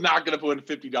I was not going to put in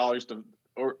 $50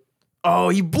 Oh,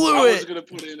 you blew it. I was going to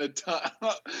put in a ton.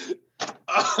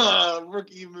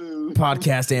 Rookie move.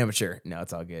 Podcast amateur. No,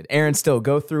 it's all good. Aaron, still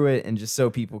go through it and just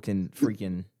so people can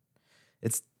freaking.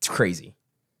 It's crazy.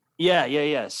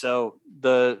 Yeah. So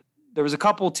there was a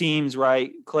couple teams,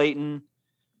 right? Clayton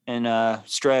and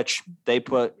Stretch. They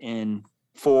put in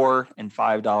 $4 and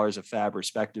 $5 of fab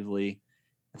respectively.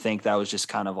 I think that was just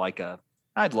kind of like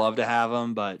I'd love to have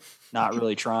them, but not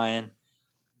really trying.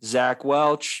 Zach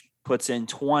Welch puts in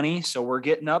 20, so we're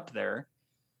getting up there.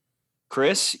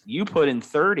 Chris, you put in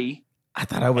 30. I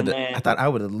thought I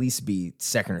would at least be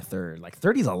second or third. Like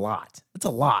 30 is a lot. That's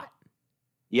a lot.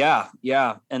 Yeah.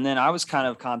 And then I was kind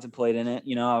of contemplating it.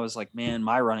 I was like, man,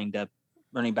 my running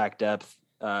back depth,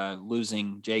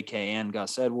 losing JK and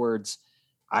Gus Edwards,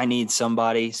 I need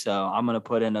somebody. So I'm going to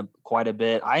put in quite a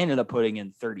bit. I ended up putting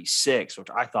in 36, which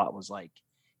I thought was like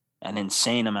an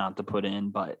insane amount to put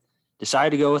in, but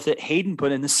Decided to go with it. Hayden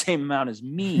put in the same amount as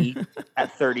me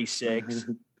at 36.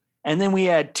 And then we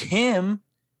had Tim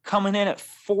coming in at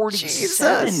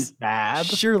 47, Jesus. Fab.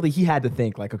 Surely he had to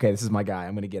think like, okay, this is my guy.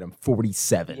 I'm going to get him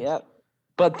 47. Yep.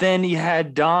 But then you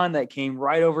had Don that came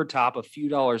right over top a few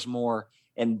dollars more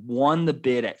and won the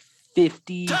bid at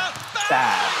 50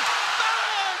 Fab.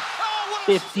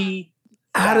 50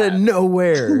 Out of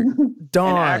nowhere. Dawn.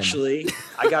 And actually,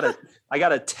 I got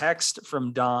a text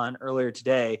from Don earlier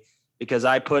today because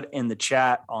I put in the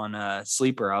chat on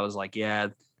Sleeper. I was like, yeah,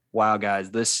 wow,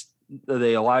 guys,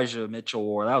 the Elijah Mitchell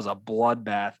war, that was a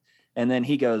bloodbath. And then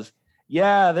he goes,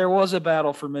 yeah, there was a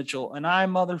battle for Mitchell, and I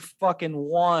motherfucking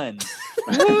won.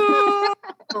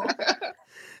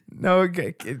 No,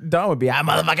 Dawn would be, I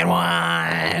motherfucking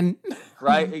won.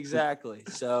 Right, exactly.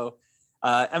 So,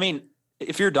 I mean,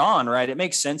 if you're Don, right, it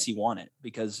makes sense he won it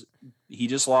because he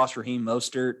just lost Raheem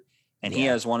Mostert, and he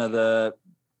has one of the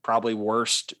probably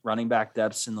worst running back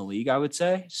depths in the league, I would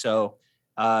say. So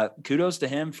kudos to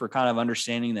him for kind of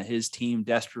understanding that his team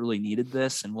desperately needed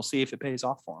this, and we'll see if it pays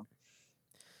off for him.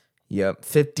 Yep,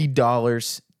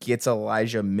 $50 gets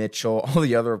Elijah Mitchell. All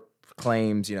the other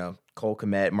claims, Cole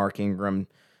Kmet, Mark Ingram,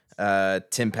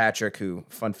 Tim Patrick, who,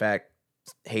 fun fact,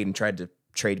 Hayden tried to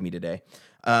trade me today.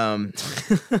 $5,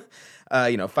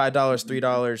 $3,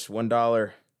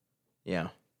 $1. Yeah.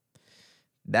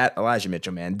 That Elijah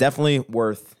Mitchell, man, definitely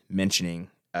worth mentioning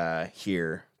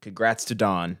here. Congrats to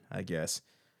Don, I guess.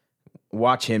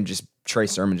 Watch him Trey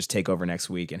Sermon just take over next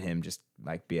week and him just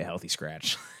like be a healthy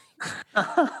scratch.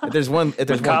 If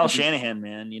there's Kyle Shanahan,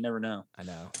 man, you never know. I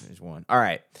know there's one. All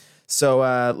right.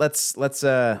 So let's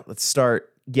start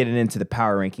getting into the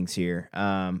power rankings here.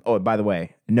 Oh, by the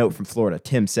way, a note from Florida.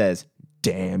 Tim says,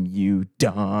 "Damn you,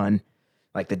 Don,"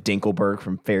 like the Dinkelberg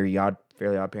from Fairly Odd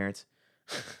Parents.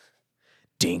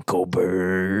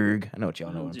 Dinkelberg. I know what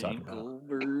y'all know what I'm talking about.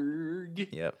 Dinkelberg.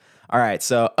 Yep. All right.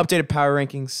 So updated power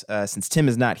rankings. Since Tim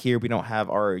is not here, we don't have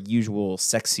our usual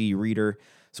sexy reader,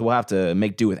 so we'll have to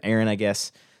make do with Aaron, I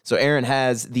guess. So Aaron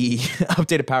has the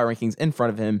updated power rankings in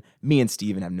front of him. Me and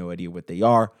Steven have no idea what they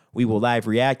are. We will live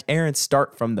react. Aaron,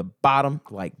 start from the bottom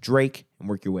like Drake and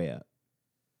work your way up.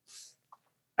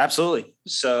 Absolutely.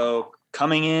 So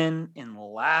coming in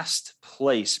last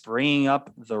place, bringing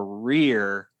up the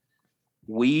rear,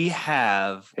 we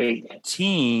have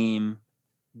Team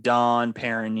Don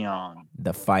Perignon.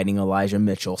 The Fighting Elijah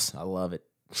Mitchells. I love it.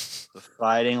 The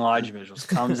Fighting Elijah Mitchells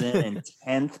comes in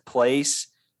 10th place,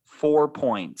 4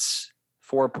 points.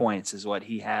 4 points is what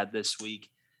he had this week.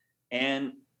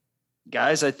 And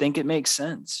guys, I think it makes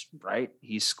sense, right?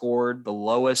 He scored the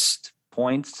lowest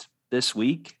points this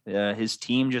week. His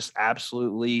team just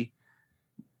absolutely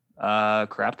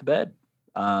crapped the bed.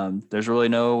 There's really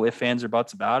no ifs, ands, or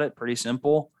buts about it. Pretty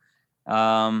simple.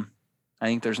 I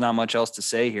think there's not much else to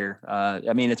say here.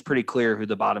 I mean, it's pretty clear who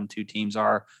the bottom two teams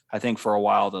are. I think for a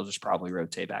while, they'll just probably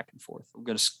rotate back and forth. We're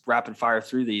going to rapid fire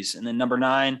through these. And then number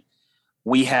 9,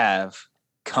 we have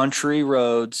Country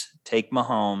Roads Take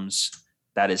Mahomes.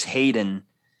 That is Hayden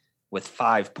with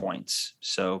 5 points.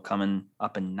 So coming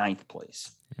up in 9th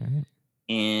place. Mm-hmm.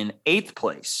 In 8th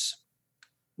place,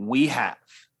 we have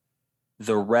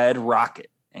the Red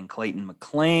Rocket and Clayton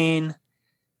McLean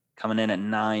coming in at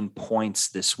 9 points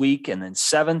this week. And then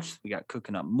 7th, we got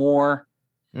Cooking Up More.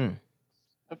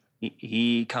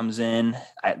 He comes in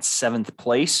at 7th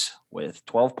place with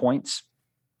 12 points.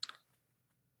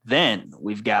 Then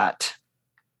we've got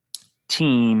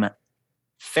Team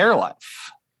Fairlife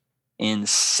in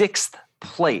 6th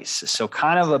place. So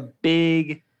kind of a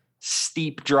big,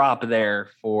 steep drop there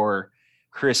for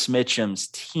Chris Mitchum's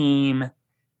team.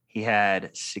 He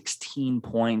had 16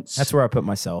 points. That's where I put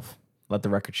myself. Let the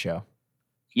record show.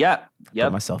 Yep.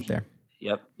 Put myself there.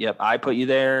 Yep. I put you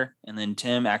there. And then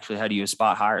Tim actually had you a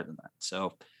spot higher than that.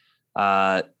 So,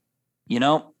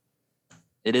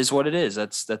 it is what it is.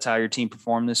 That's how your team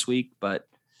performed this week. But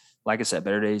like I said,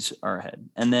 better days are ahead.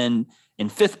 And then in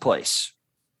 5th place,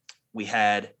 we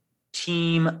had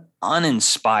Team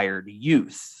Uninspired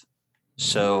Youth.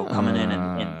 So coming in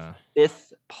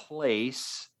 5th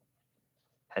place,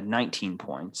 had 19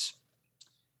 points.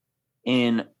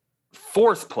 In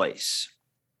 4th place,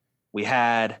 we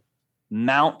had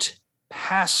Mount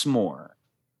Passmore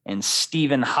and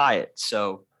Stephen Hyatt.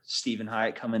 So Stephen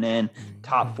Hyatt coming in,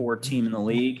 top 4 team in the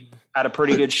league. Had a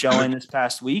pretty good showing this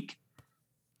past week.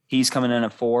 He's coming in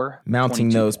at 4. Mounting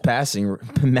those points.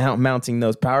 Mounting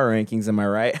those power rankings, am I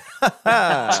right?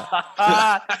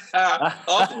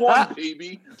 Up 1,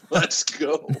 baby. Let's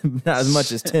go. Not as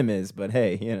much as Tim is, but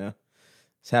hey,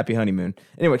 it's happy honeymoon.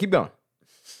 Anyway, keep going.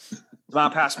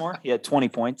 Mount Passmore, he had 20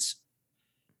 points.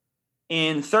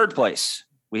 In 3rd place,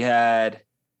 we had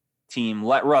Team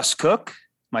Let Russ Cook,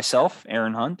 myself,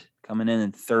 Aaron Hunt, coming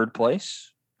in third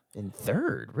place. In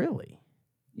third, really?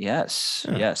 Yes,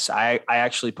 Huh. yes. I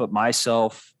actually put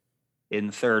myself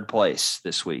in third place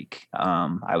this week.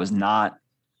 I was not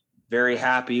very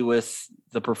happy with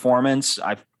the performance.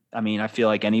 I mean, I feel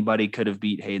like anybody could have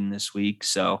beat Hayden this week,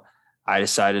 so I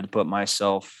decided to put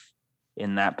myself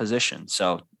in that position.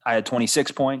 So I had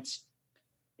 26 points.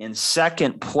 In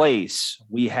second place,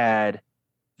 we had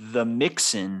the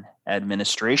Mixon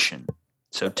administration.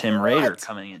 So Tim Rader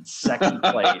coming in second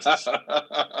place,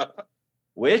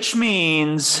 which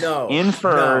means in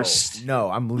first. No,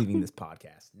 I'm leaving this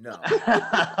podcast. No.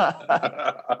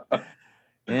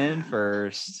 In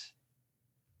first,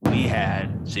 we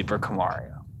had Super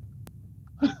Camario.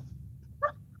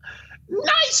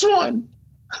 Nice one.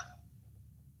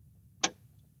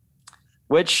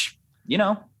 Which,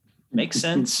 makes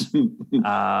sense.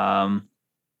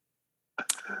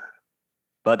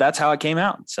 But that's how it came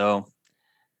out. So,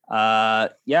 I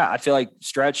feel like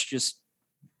Stretch just,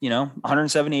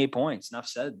 178 points. Enough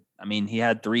said. I mean, he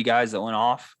had 3 guys that went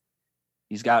off.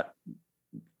 He's got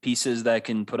pieces that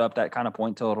can put up that kind of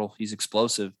point total. He's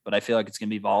explosive, but I feel like it's going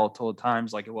to be volatile at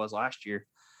times like it was last year.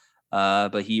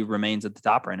 But he remains at the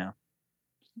top right now.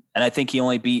 And I think he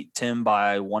only beat Tim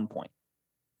by 1 point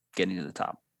getting to the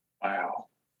top. Wow.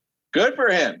 Good for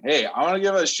him. Hey, I want to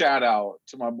give a shout out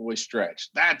to my boy Stretch.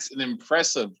 That's an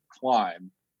impressive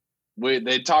climb.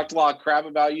 They talked a lot of crap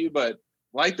about you, but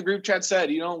like the group chat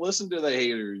said, you don't listen to the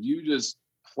haters. You just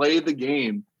play the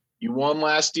game. You won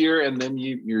last year, and then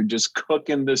you're just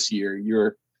cooking this year.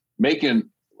 You're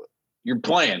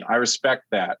playing. I respect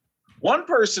that. One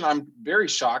person I'm very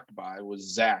shocked by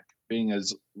was Zach, being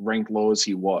as ranked low as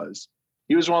he was.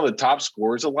 He was one of the top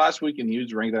scorers of last week, and he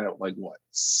was ranked at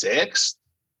 6th?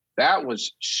 That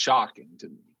was shocking to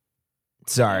me.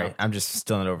 Sorry, I'm just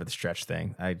still not over the Stretch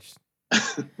thing.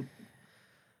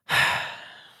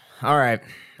 All right.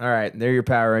 They're your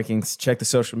power rankings. Check the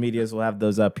social medias. We'll have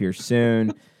those up here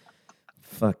soon.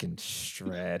 Fucking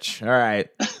Stretch. All right.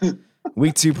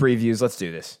 Week 2 previews. Let's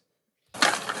do this.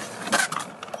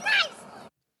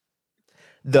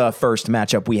 The first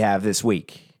matchup we have this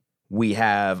week. We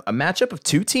have a matchup of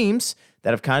 2 teams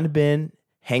that have kind of been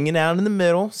hanging out in the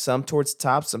middle, some towards the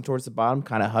top, some towards the bottom,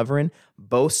 kind of hovering,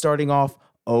 both starting off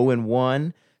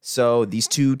 0-1. So these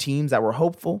 2 teams that were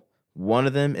hopeful, one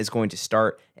of them is going to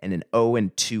start in an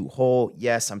 0-2 hole.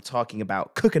 Yes, I'm talking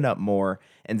about Cooking Up More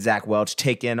and Zach Welch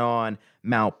taking on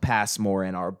Mount Passmore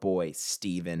and our boy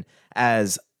Steven.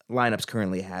 As lineups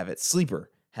currently have it, Sleeper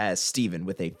has Steven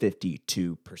with a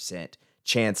 52%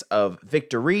 chance of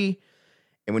victory.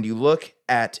 And when you look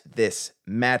at this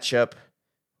matchup,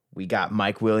 we got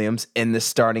Mike Williams in the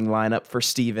starting lineup for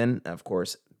Steven. Of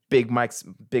course, big Mike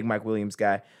Williams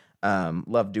guy.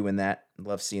 Love doing that.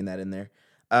 Love seeing that in there.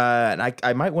 And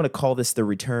I might want to call this the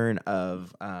return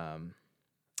of no,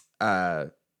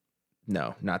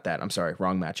 not that. I'm sorry,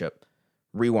 wrong matchup.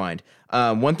 Rewind.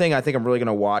 One thing I think I'm really going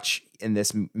to watch in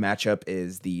this matchup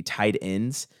is the tight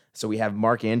ends. So we have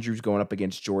Mark Andrews going up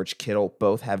against George Kittle.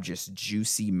 Both have just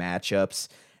juicy matchups.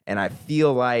 And I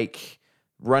feel like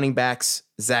running backs,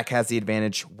 Zach has the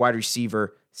advantage. Wide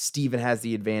receiver, Steven has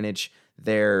the advantage.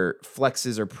 Their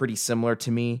flexes are pretty similar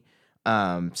to me.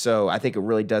 So I think it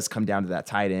really does come down to that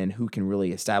tight end who can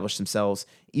really establish themselves.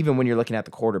 Even when you're looking at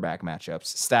the quarterback matchups,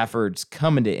 Stafford's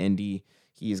coming to Indy.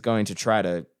 He's going to try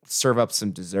to serve up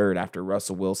some dessert after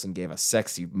Russell Wilson gave a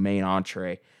sexy main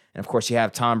entree. And of course, you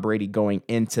have Tom Brady going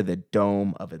into the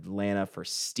Dome of Atlanta for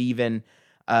Steven.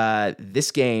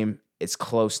 This game is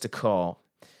close to call.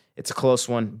 It's a close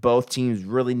one. Both teams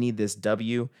really need this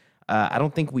W. I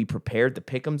don't think we prepared the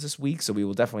pick'ems this week, so we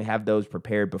will definitely have those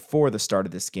prepared before the start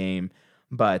of this game.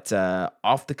 But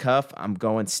off the cuff, I'm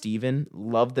going Steven.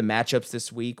 Love the matchups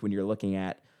this week when you're looking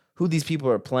at who these people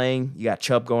are playing. You got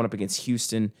Chubb going up against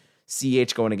Houston,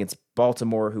 CH going against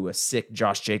Baltimore, who a sick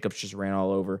Josh Jacobs just ran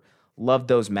all over. Love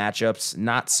those matchups.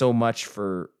 Not so much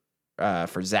for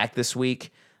Zach this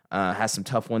week. Has some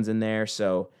tough ones in there.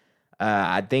 So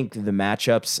I think the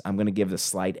matchups, I'm going to give the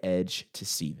slight edge to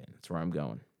Steven. That's where I'm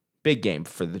going. Big game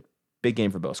for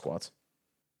both squads.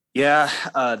 Yeah,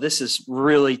 this is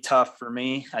really tough for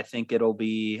me. I think it'll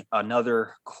be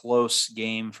another close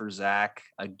game for Zach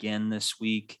again this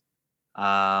week.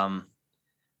 Man,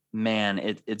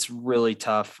 it's really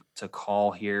tough to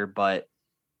call here, but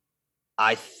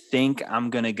I think I'm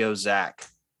going to go Zach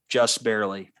just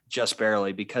barely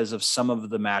because of some of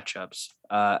the matchups.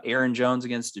 Aaron Jones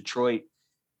against Detroit,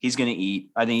 he's going to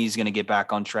eat. I think he's going to get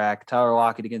back on track. Tyler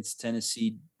Lockett against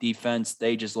Tennessee defense,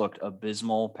 they just looked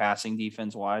abysmal passing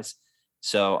defense-wise.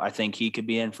 So I think he could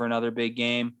be in for another big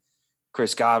game.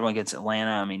 Chris Godwin against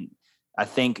Atlanta. I mean, I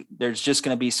think there's just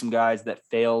going to be some guys that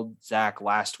failed Zach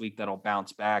last week that'll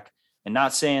bounce back. And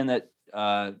not saying that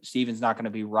Steven's not going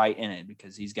to be right in it,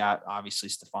 because he's got obviously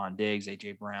Stephon Diggs,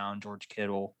 A.J. Brown, George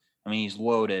Kittle. I mean, he's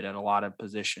loaded at a lot of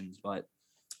positions, but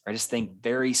I just think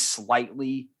very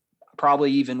slightly,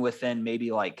 probably even within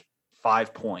maybe like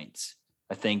 5 points,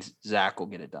 I think Zach will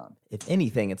get it done. If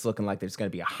anything, it's looking like there's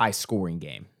going to be a high scoring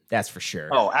game. That's for sure.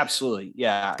 Oh, absolutely.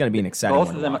 Yeah. It's going to be an exciting Both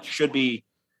one of to them watch.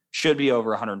 should be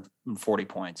over 140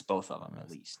 points, both of them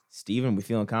at least. Steven, we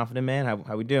feeling confident, man?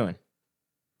 How we doing?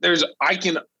 There's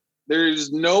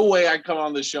no way I come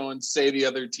on the show and say the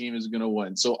other team is going to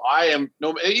win. So I am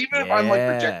even if I'm like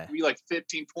projected to be like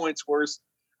 15 points worse,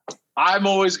 I'm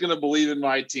always going to believe in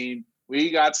my team. We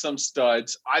got some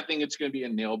studs. I think it's going to be a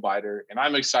nail biter, and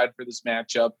I'm excited for this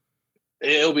matchup.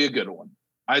 It'll be a good one.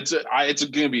 It's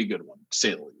going to be a good one, to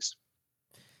say the least.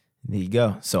 There you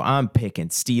go. So I'm picking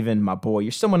Steven, my boy.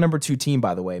 You're still my number 2 team,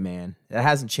 by the way, man. That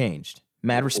hasn't changed.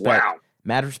 Mad respect. Wow.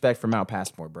 Mad respect for Mount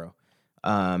Passmore, bro.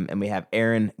 And we have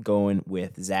Aaron going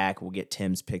with Zach. We'll get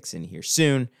Tim's picks in here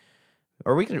soon.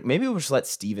 Or maybe we'll just let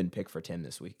Steven pick for Tim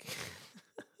this week.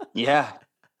 Yeah.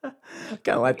 Kind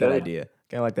of like that idea.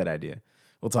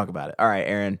 We'll talk about it. All right,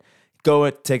 Aaron,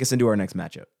 take us into our next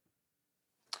matchup.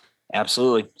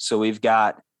 Absolutely. So we've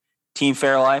got Team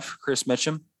Fairlife, Chris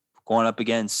Mitchum, going up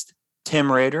against Tim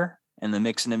Rader and the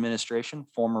Mixon administration,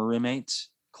 former roommates,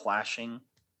 clashing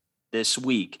this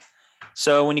week.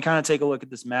 So when you kind of take a look at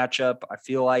this matchup, I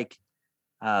feel like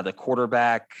the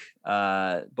quarterback,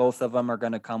 both of them are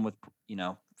going to come with,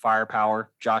 firepower.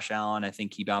 Josh Allen, I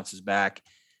think he bounces back.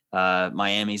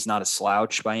 Miami's not a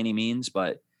slouch by any means,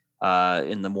 but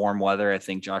in the warm weather, I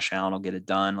think Josh Allen will get it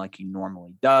done like he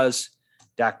normally does.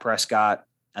 Dak Prescott,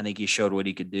 I think he showed what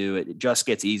he could do. It just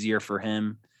gets easier for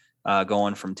him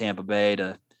going from Tampa Bay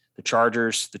to the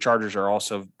Chargers. The Chargers are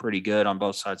also pretty good on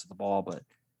both sides of the ball, but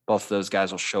both of those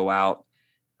guys will show out.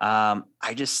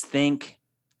 I just think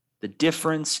the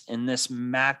difference in this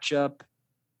matchup,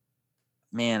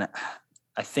 man,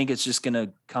 I think it's just going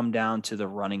to come down to the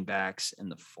running backs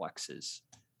and the flexes.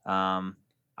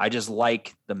 I just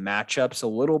like the matchups a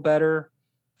little better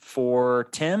for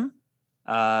Tim.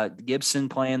 Gibson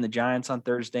playing the Giants on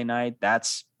Thursday night.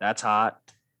 That's hot.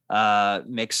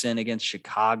 Mixon against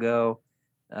Chicago.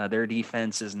 Their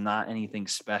defense is not anything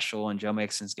special, and Joe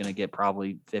Mixon's going to get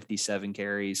probably 57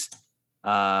 carries.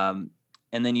 And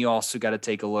then you also got to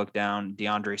take a look down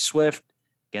DeAndre Swift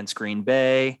against Green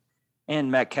Bay and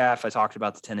Metcalf. I talked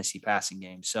about the Tennessee passing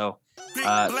game. So, Big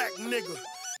black nigga.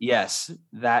 Yes,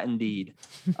 that indeed.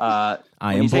 I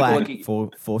am black.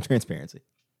 Full transparency.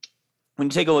 When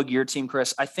you take a look at your team,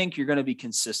 Chris, I think you're going to be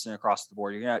consistent across the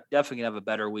board. You're definitely going to have a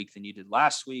better week than you did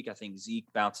last week. I think Zeke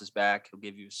bounces back. He'll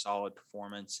give you a solid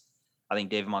performance. I think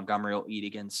David Montgomery will eat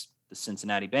against the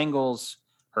Cincinnati Bengals.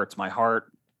 Hurts my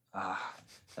heart that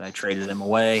I traded him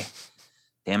away.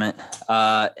 Damn it.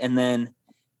 And then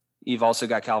you've also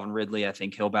got Calvin Ridley. I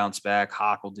think he'll bounce back.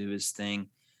 Hawk will do his thing.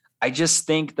 I just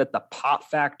think that the pop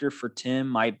factor for Tim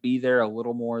might be there a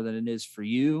little more than it is for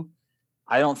you.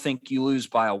 I don't think you lose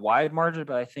by a wide margin,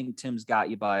 but I think Tim's got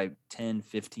you by 10,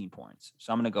 15 points.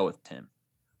 So I'm going to go with Tim.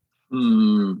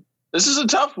 This is a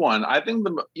tough one. I think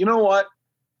you know what?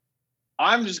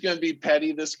 I'm just going to be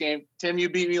petty this game. Tim, you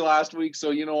beat me last week.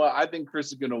 So you know what? I think Chris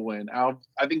is going to win. I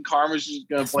think Karma's just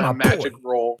going to play a magic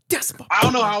role. I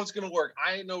don't know how it's going to work.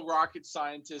 I ain't no rocket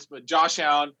scientist, but Josh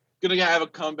Allen going to have a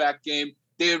comeback game.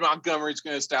 David Montgomery's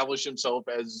going to establish himself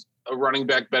as a running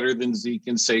back better than Zeke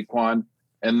and Saquon.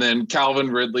 And then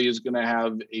Calvin Ridley is going to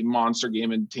have a monster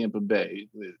game in Tampa Bay.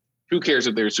 Who cares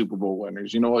if they're Super Bowl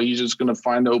winners? You know what? He's just going to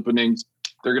find openings.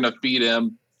 They're going to feed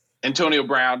him. Antonio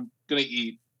Brown going to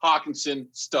eat. Hawkinson,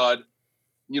 stud.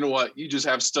 You know what? You just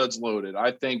have studs loaded.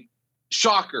 I think,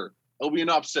 shocker, it'll be an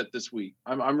upset this week.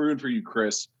 I'm rooting for you,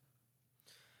 Chris.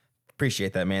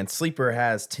 Appreciate that, man. Sleeper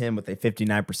has Tim with a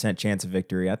 59% chance of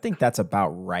victory. I think that's about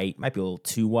right. Might be a little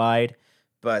too wide,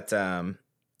 but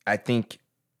I think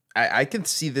I can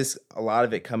see a lot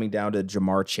of it coming down to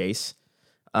Jamar Chase.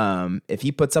 If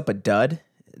he puts up a dud,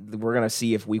 we're going to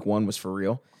see if week 1 was for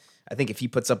real. I think if he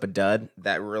puts up a dud,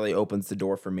 that really opens the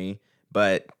door for me.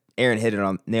 But Aaron hit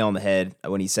it nail on the head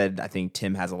when he said, I think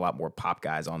Tim has a lot more pop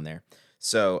guys on there.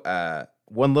 So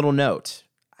one little note,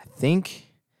 I think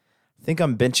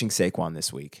I'm benching Saquon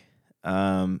this week.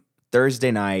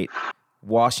 Thursday night,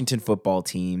 Washington football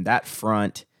team, that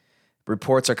front,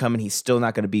 reports are coming. He's still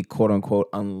not going to be quote unquote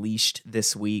unleashed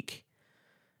this week.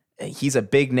 He's a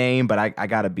big name, but I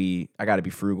gotta be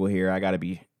frugal here. I gotta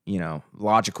be,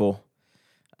 logical.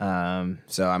 So I'm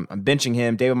benching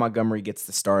him. David Montgomery gets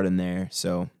the start in there.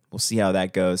 So We'll see how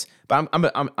that goes. But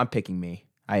I'm picking me.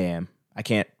 I am. I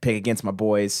can't pick against my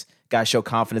boys. Got to show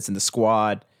confidence in the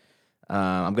squad.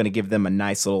 I'm going to give them a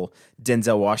nice little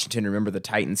Denzel Washington Remember the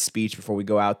Titans speech before we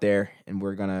go out there, and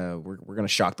we're gonna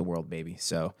shock the world, baby.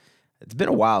 So it's been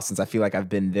a while since I feel like I've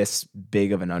been this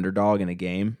big of an underdog in a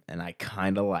game, and I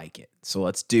kind of like it. So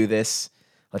let's do this.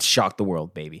 Let's shock the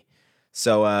world, baby.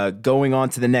 So going on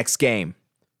to the next game,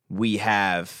 we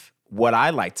have what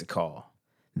I like to call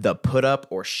the put up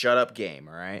or shut up game,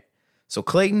 all right? So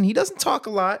Clayton, he doesn't talk a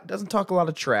lot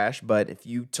of trash, but if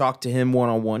you talk to him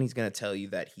one-on-one, he's going to tell you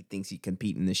that he thinks he can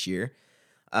compete in this year.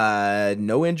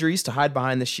 No injuries to hide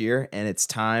behind this year, and it's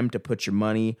time to put your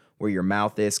money where your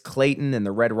mouth is. Clayton and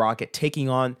the Red Rocket taking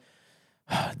on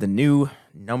the new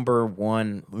number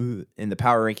one in the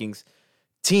power rankings,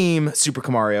 Team Super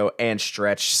Camario and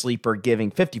Stretch. Sleeper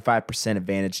giving 55%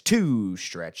 advantage to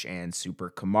Stretch and Super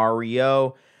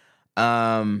Camario.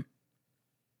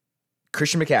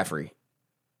 Christian McCaffrey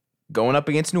going up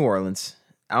against New Orleans.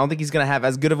 I don't think he's going to have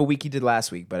as good of a week he did last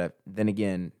week, but then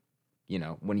again, you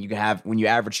know, when you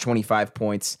average 25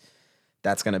 points,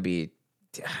 that's going to be,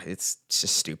 it's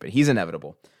just stupid. He's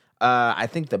inevitable. I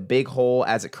think the big hole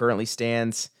as it currently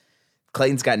stands,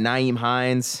 Clayton's got Nyheim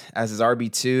Hines as his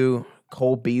RB2,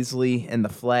 Cole Beasley in the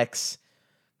flex.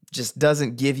 Just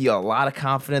doesn't give you a lot of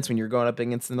confidence when you're going up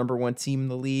against the number one team in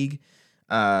the league.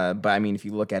 But I mean, if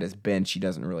you look at his bench, he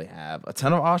doesn't really have a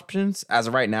ton of options. As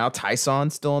of right now,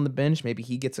 Tyson's still on the bench. Maybe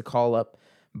he gets a call up.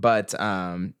 But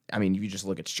I mean, if you just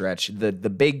look at Stretch, the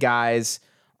big guys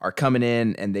are coming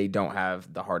in and they don't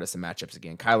have the hardest of matchups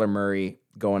again. Kyler Murray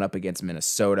going up against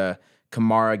Minnesota.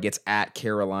 Kamara gets at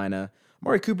Carolina.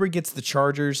 Amari Cooper gets the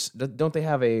Chargers. Don't they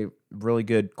have a really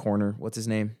good corner? What's his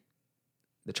name?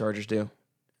 The Chargers do.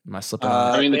 Am I slipping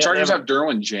on that? I mean, the Chargers have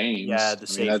Derwin James. Yeah,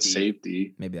 safety. That's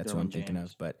safety. Maybe that's Derwin what I'm thinking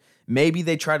James. of. But maybe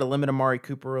they try to limit Amari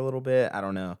Cooper a little bit. I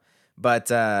don't know.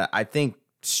 But I think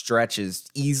Stretch is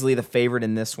easily the favorite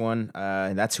in this one.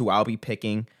 And that's who I'll be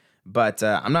picking. But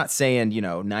I'm not saying,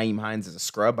 Nyheim Hines is a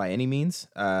scrub by any means.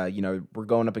 We're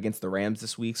going up against the Rams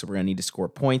this week, so we're going to need to score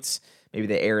points. Maybe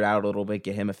they air it out a little bit,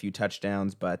 get him a few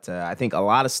touchdowns. But I think a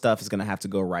lot of stuff is going to have to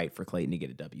go right for Clayton to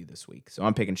get a W this week. So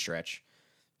I'm picking Stretch,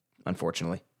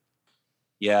 unfortunately.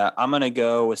 Yeah, I'm going to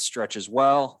go with Stretch as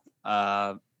well.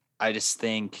 I just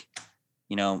think,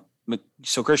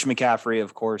 so Christian McCaffrey,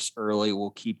 of course, early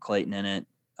will keep Clayton in it.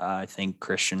 I think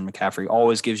Christian McCaffrey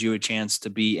always gives you a chance to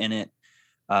be in it.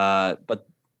 But,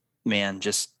 man,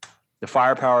 just the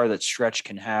firepower that Stretch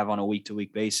can have on a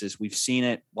week-to-week basis. We've seen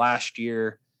it last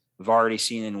year. We've already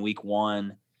seen it in week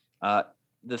one.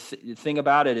 The thing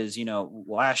about it is,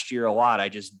 last year a lot, I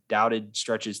just doubted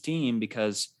Stretch's team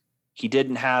because he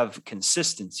didn't have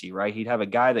consistency, right? He'd have a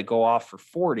guy that go off for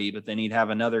 40, but then he'd have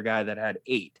another guy that had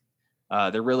 8.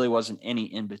 There really wasn't any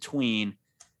in between.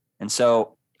 And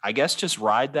so I guess just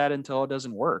ride that until it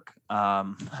doesn't work.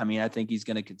 I think he's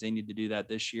going to continue to do that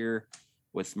this year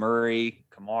with Murray,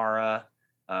 Kamara,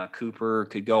 Cooper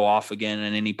could go off again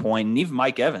at any point. And even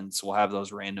Mike Evans will have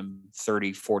those random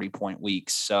 30, 40-point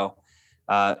weeks. So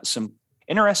some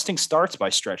interesting starts by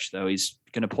Stretch, though. He's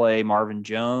going to play Marvin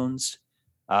Jones.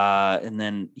 And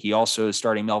then he also is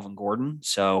starting Melvin Gordon.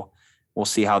 So we'll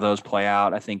see how those play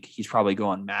out. I think he's probably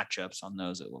going matchups on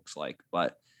those, it looks like.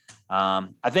 But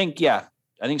I think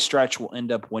Stretch will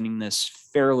end up winning this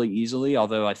fairly easily,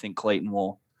 although I think Clayton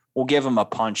will give him a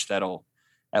punch that'll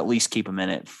at least keep him in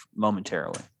it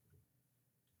momentarily.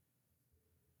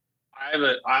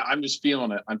 I'm just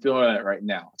feeling it. I'm feeling it right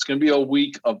now. It's going to be a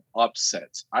week of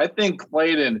upsets. I think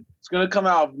Clayton is going to come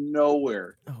out of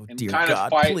nowhere and kind of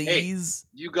fight. Please.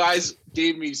 Hey, you guys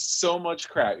gave me so much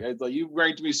crap. Like, you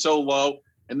ranked me so low,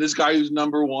 and this guy who's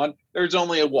number one, there's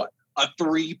only a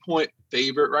 3-point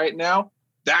favorite right now.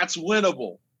 That's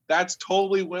winnable. That's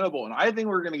totally winnable. And I think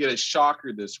we're going to get a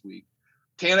shocker this week.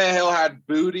 Tannehill had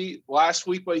booty last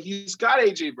week, but he's got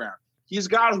A.J. Brown. He's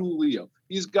got Julio.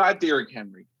 He's got Derrick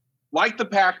Henry. Like the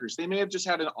Packers, they may have just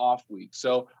had an off week.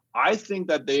 So I think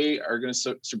that they are going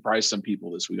to surprise some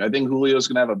people this week. I think Julio's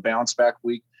going to have a bounce back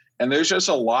week. And there's just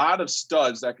a lot of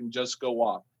studs that can just go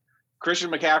off. Christian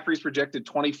McCaffrey's projected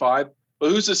 25, but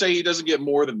who's to say he doesn't get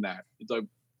more than that? It's like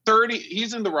 30.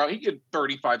 He's in the round. He get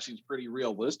 35 seems pretty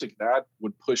realistic. That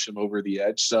would push him over the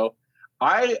edge. So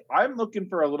I'm looking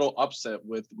for a little upset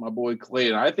with my boy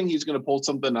Clayton. I think he's going to pull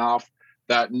something off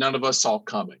that none of us saw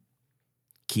coming.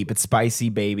 Keep it spicy,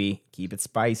 baby. Keep it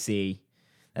spicy.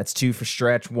 That's 2 for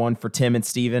Stretch, 1 for Tim and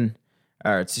Steven.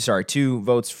 2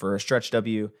 votes for Stretch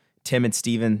W.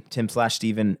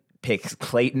 Tim/Steven picks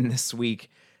Clayton this week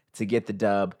to get the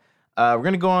dub. We're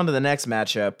gonna go on to the next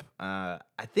matchup. I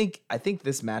think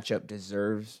this matchup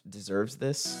deserves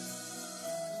this.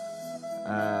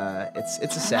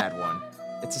 It's a sad one.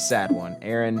 It's a sad one.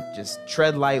 Aaron, just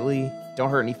tread lightly. Don't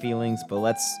hurt any feelings, but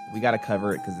we got to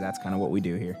cover it because that's kind of what we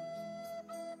do here.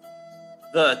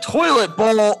 The toilet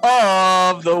bowl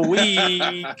of the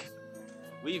week.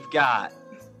 We've got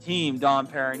Team Don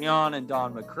Perignon and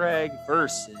Don McCraig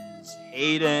versus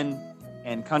Hayden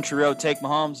and Country Road Take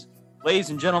Mahomes.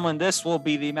 Ladies and gentlemen, this will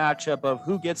be the matchup of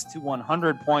who gets to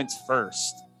 100 points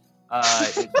first.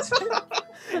 And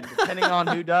depending on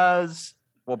who does,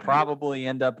 will probably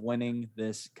end up winning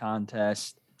this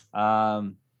contest.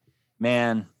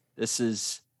 Man, this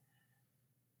is,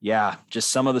 just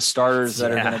some of the starters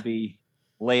that are going to be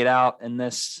laid out in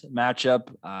this matchup.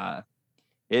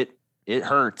 It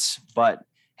hurts, but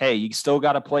hey, you still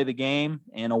got to play the game,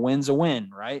 and a win's a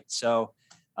win, right? So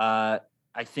I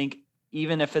think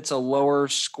even if it's a lower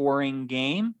scoring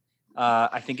game,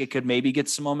 I think it could maybe get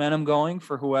some momentum going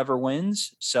for whoever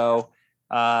wins. So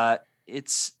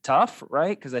it's tough,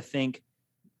 right? Because I think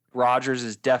Rodgers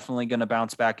is definitely going to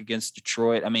bounce back against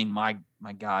Detroit. I mean, my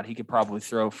God, he could probably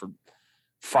throw for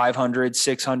 500,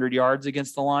 600 yards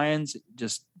against the Lions,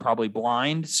 just probably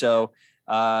blind. So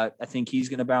I think he's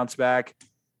going to bounce back.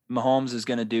 Mahomes is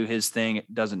going to do his thing.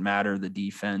 It doesn't matter the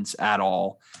defense at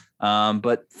all.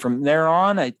 But from there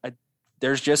on,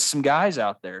 there's just some guys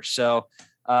out there. So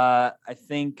I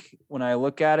think when I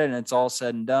look at it and it's all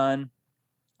said and done,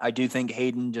 I do think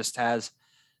Hayden just has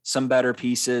some better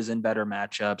pieces and better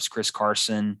matchups. Chris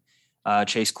Carson,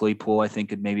 Chase Claypool, I think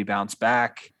could maybe bounce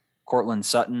back. Cortland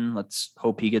Sutton, let's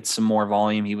hope he gets some more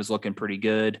volume. He was looking pretty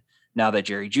good now that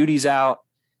Jerry Jeudy's out.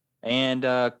 And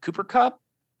Cooper Kupp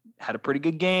had a pretty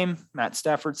good game. Matt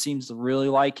Stafford seems to really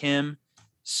like him.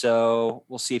 So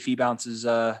we'll see if he bounces.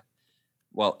 Allen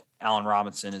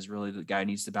Robinson is really the guy who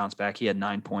needs to bounce back. He had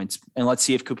 9 points. And let's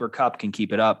see if Cooper Kupp can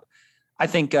keep it up. I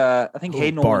think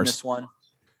Hayden will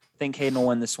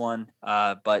win this one.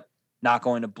 But not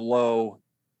going to blow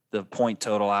the point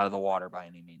total out of the water by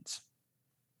any means.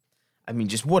 I mean,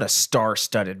 just what a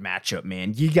star-studded matchup,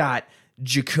 man. You got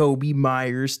Jacoby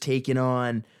Myers taking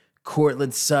on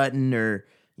Cortland Sutton, or,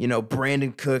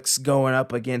 Brandon Cooks going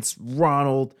up against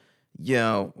Ronald. We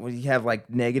have like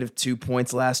 -2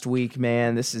 points last week,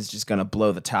 man. This is just going to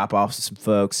blow the top off of some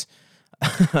folks.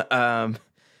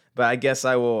 But I guess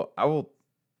I will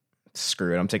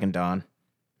screw it. I'm taking Don.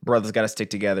 Brothers got to stick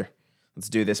together. Let's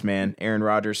do this, man. Aaron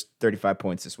Rodgers, 35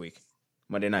 points this week.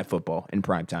 Monday Night Football in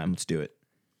prime time. Let's do it.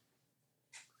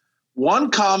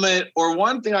 One comment or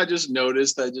one thing I just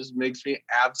noticed that just makes me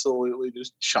absolutely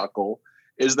just chuckle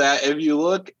is that if you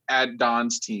look at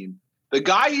Don's team, the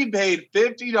guy he paid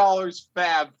 $50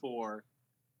 fab for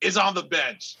is on the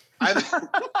bench. I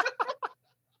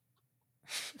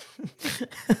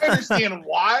understand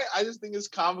why. I just think it's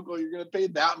comical. You're going to pay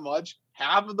that much,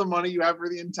 half of the money you have for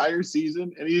the entire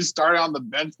season, and he started on the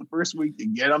bench the first week to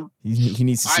get him. He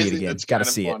needs to see it again. Got to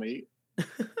see funny.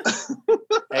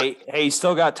 Hey, he's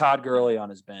still got Todd Gurley on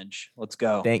his bench. Let's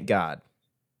go. Thank God.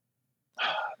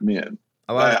 Man, A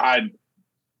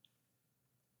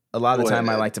lot of the time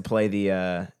I like to play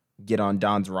the get on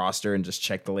Don's roster and just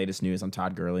check the latest news on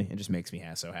Todd Gurley. It just makes me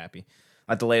so happy.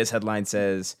 Like the latest headline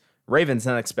says, Ravens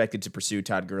not expected to pursue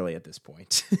Todd Gurley at this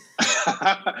point.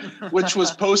 Which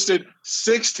was posted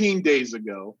 16 days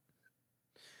ago.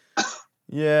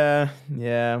 Yeah.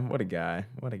 What a guy.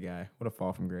 What a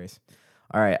fall from grace.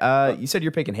 All right. You said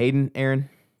you're picking Hayden, Aaron?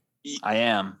 I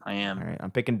am. All right.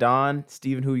 I'm picking Don.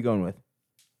 Steven, who are you going with?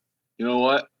 You know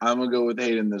what? I'm going to go with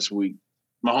Hayden this week.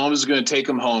 Mahomes is going to take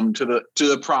him home to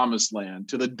the promised land,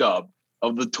 to the dub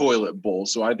of the toilet bowl.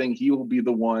 So I think he will be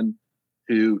the one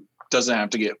who doesn't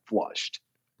have to get flushed.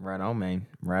 Right on, man.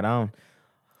 Right on.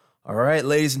 All right,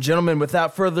 ladies and gentlemen,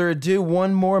 without further ado,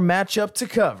 one more matchup to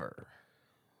cover.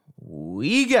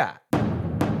 We got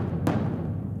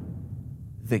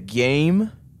the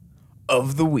game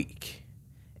of the week.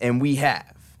 And we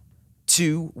have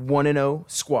two 1-0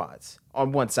 squads.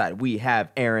 On one side, we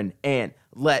have Aaron and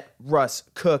Let Russ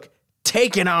Cook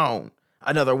taking on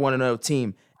another 1-0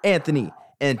 team, Anthony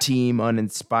and Team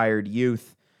Uninspired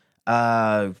Youth.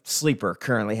 Sleeper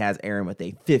currently has Aaron with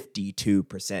a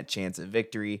 52% chance of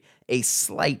victory, a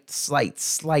slight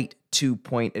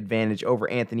 2-point advantage over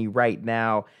Anthony right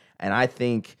now. And I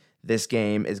think this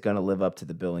game is going to live up to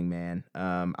the billing, man.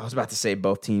 I was about to say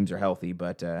both teams are healthy,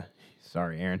 but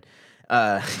sorry, Aaron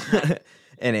and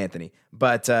Anthony.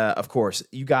 But of course,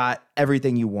 you got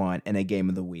everything you want in a game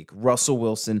of the week. Russell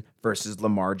Wilson versus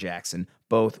Lamar Jackson,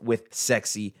 both with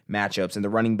sexy matchups. And the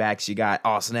running backs, you got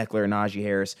Austin Eckler and Najee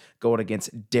Harris going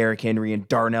against Derrick Henry and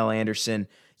Darnell Anderson.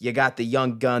 You got the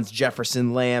young guns,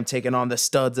 Jefferson, Lamb, taking on the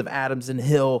studs of Adams and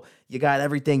Hill. You got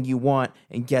everything you want.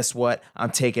 And guess what?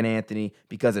 I'm taking Anthony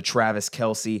because of Travis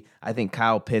Kelce. I think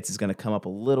Kyle Pitts is going to come up a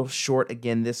little short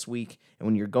again this week. And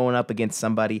when you're going up against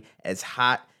somebody as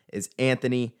hot as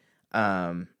Anthony,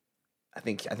 I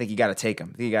think you got to take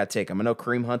him. I know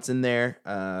Kareem Hunt's in there,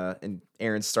 and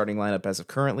Aaron's starting lineup as of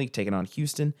currently, taking on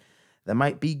Houston. That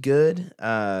might be good.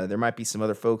 There might be some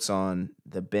other folks on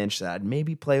the bench that I'd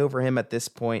maybe play over him at this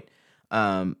point.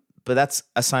 But that's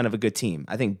a sign of a good team.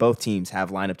 I think both teams have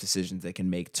lineup decisions they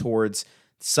can make towards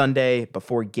Sunday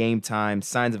before game time.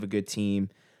 Signs of a good team.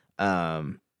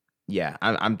 I'm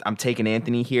taking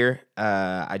Anthony here.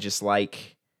 I just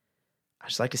like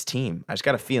his team. I just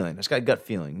got a feeling. I just got a gut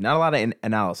feeling. Not a lot of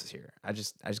analysis here. I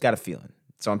just got a feeling.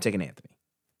 So I'm taking Anthony.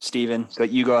 Steven,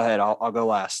 you go ahead. I'll go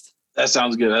last. That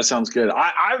sounds good.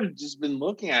 I've just been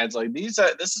looking at it. It's like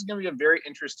this is going to be a very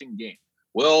interesting game.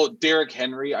 Will Derrick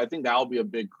Henry, I think that'll be a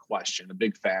big question, a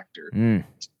big factor.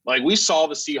 Like we saw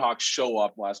the Seahawks show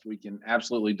up last week and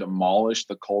absolutely demolish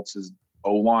the Colts'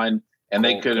 O-line, and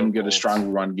they couldn't get a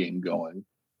strong run game going.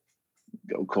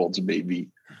 Go Colts, baby.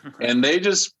 And they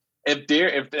just, if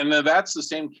that's the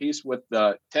same case with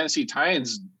the Tennessee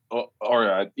Titans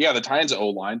the Titans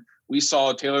O-line, we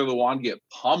saw Taylor Lewan get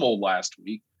pummeled last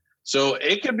week. So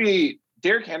it could be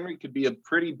Derrick Henry could be a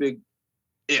pretty big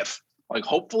if. Like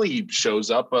hopefully he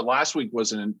shows up, but last week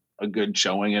wasn't a good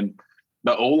showing, and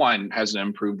the O-line hasn't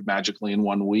improved magically in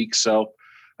 1 week. So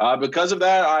because of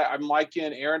that, I'm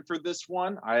liking Aaron for this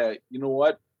one. You know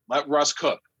what? Let Russ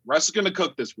cook. Russ is going to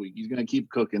cook this week. He's going to keep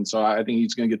cooking. So I think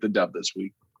he's going to get the dub this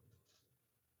week.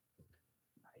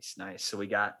 Nice. So we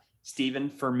got Steven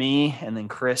for me, and then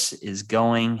Chris is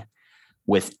going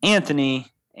with Anthony.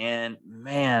 And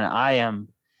man, I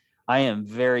am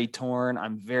very torn.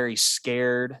 I'm very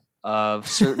scared of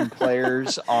certain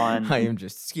players on I am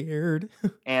just scared.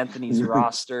 Anthony's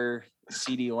roster.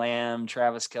 CeeDee Lamb,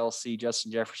 Travis Kelce,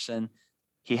 Justin Jefferson.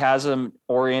 He has them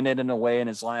oriented in a way in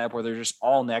his lineup where they're just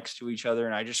all next to each other.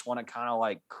 And I just want to kind of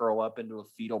like curl up into a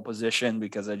fetal position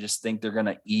because I just think they're going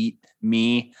to eat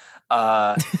me.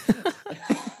 And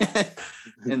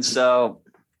so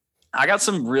I got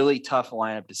some really tough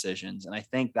lineup decisions, and I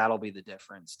think that'll be the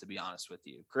difference, to be honest with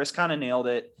you. Chris kind of nailed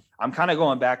it. I'm kind of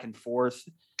going back and forth.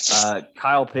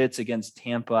 Kyle Pitts against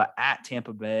Tampa at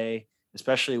Tampa Bay,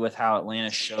 especially with how Atlanta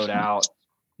showed out.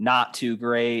 Not too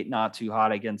great, not too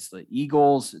hot against the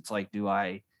Eagles. It's like, do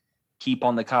I keep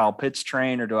on the Kyle Pitts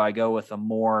train or do I go with a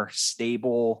more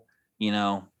stable,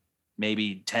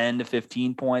 maybe 10 to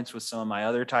 15 points with some of my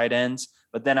other tight ends?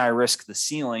 But then I risk the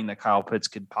ceiling that Kyle Pitts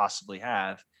could possibly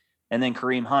have. And then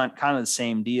Kareem Hunt, kind of the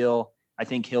same deal. I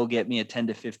think he'll get me a 10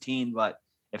 to 15. But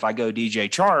if I go DJ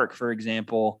Chark, for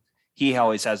example, he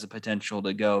always has the potential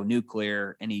to go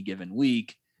nuclear any given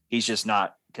week. He's just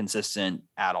not consistent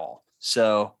at all.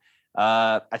 So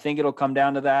I think it'll come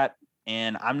down to that.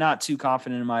 And I'm not too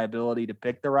confident in my ability to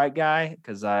pick the right guy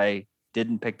because I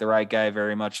didn't pick the right guy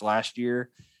very much last year.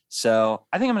 So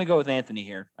I think I'm going to go with Anthony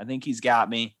here. I think he's got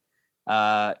me.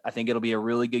 I think it'll be a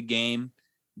really good game.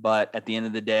 But at the end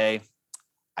of the day,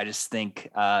 I just think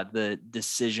the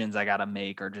decisions I got to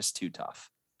make are just too tough.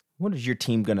 What is your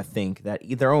team going to think that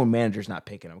their own manager's not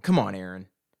picking them? Come on, Aaron.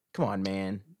 Come on,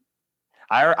 man.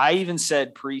 I even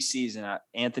said preseason,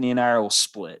 Anthony and I will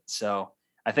split. So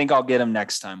I think I'll get him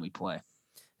next time we play.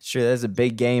 Sure, that's a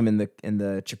big game in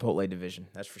the Chipotle division.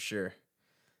 That's for sure.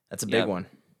 That's a big one.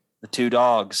 The two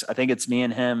dogs. I think it's me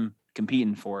and him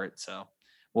competing for it. So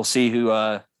we'll see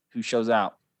who shows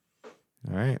out.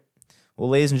 All right. Well,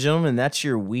 ladies and gentlemen, that's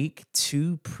your week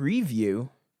 2 preview.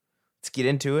 Let's get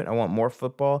into it. I want more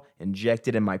football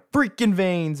injected in my freaking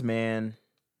veins, man.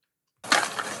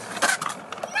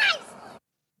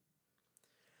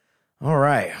 All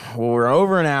right. Well, we're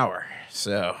over an hour,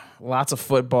 so lots of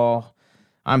football.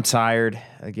 I'm tired.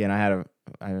 Again,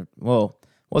 it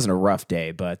wasn't a rough day,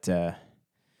 but,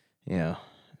 when you're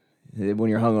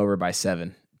hungover by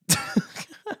 7,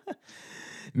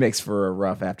 makes for a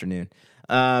rough afternoon.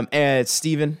 And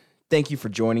Steven, thank you for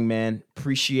joining, man.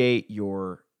 Appreciate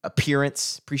your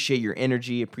appearance. Appreciate your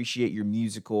energy. Appreciate your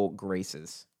musical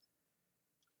graces.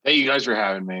 Thank you guys for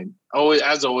having me.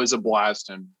 As always, a blast.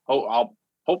 And I'll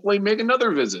hopefully make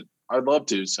another visit. I'd love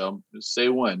to. So just say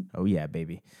when. Oh, yeah,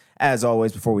 baby. As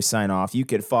always, before we sign off, you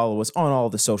could follow us on all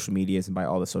the social medias. And by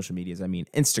all the social medias, I mean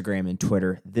Instagram and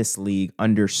Twitter,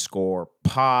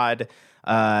 thisleague_pod.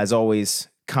 As always,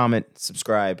 comment,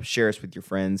 subscribe, share us with your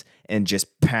friends, and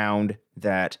just pound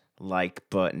that like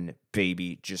button,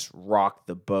 baby. Just rock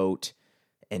the boat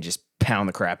and just pound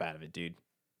the crap out of it, dude.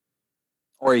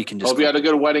 Or you can just hope you had a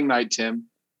good wedding night, Tim.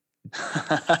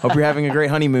 Hope you're having a great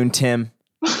honeymoon, Tim.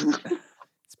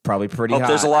 It's probably pretty Hope hot.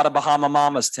 there's a lot of Bahama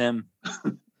Mamas, Tim.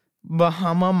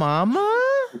 Bahama Mama?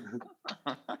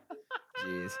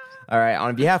 Jeez. All right.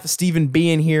 On behalf of Stephen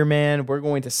being here, man, we're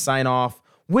going to sign off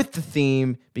with the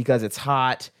theme because it's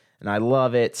hot and I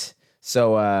love it.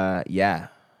 So, yeah,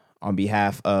 on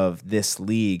behalf of this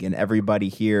league and everybody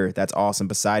here, that's awesome.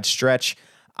 Besides Stretch,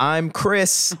 I'm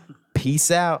Chris. Peace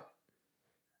out.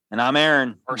 And I'm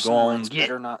Aaron. Personal Going lines get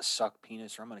better not suck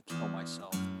penis or I'm going to kill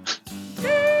myself.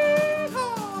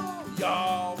 Yeehaw!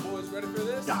 Y'all boys ready for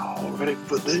this? Y'all ready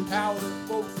for this? Howdy,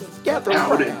 folks, let's Gather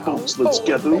Howdy, around. folks, let's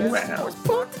gather around.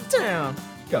 Put it down.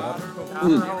 Got her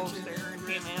host,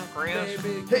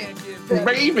 Baby,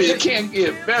 Baby, it can't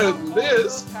get better than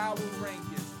this.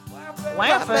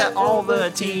 Laugh at all the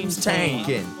teams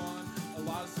tanking. A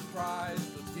lot of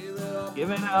surprise. Let's give it up. Give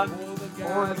it up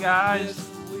for the guys.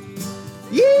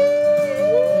 Yeah.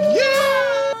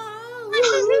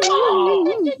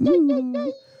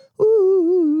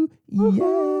 Ooh,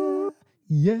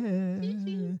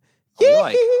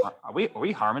 yeah. Are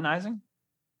we harmonizing?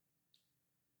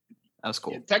 That was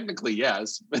cool. Yeah, technically,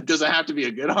 yes. But does it have to be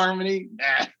a good harmony?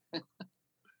 Nah.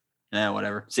 Yeah,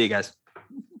 whatever. See you guys.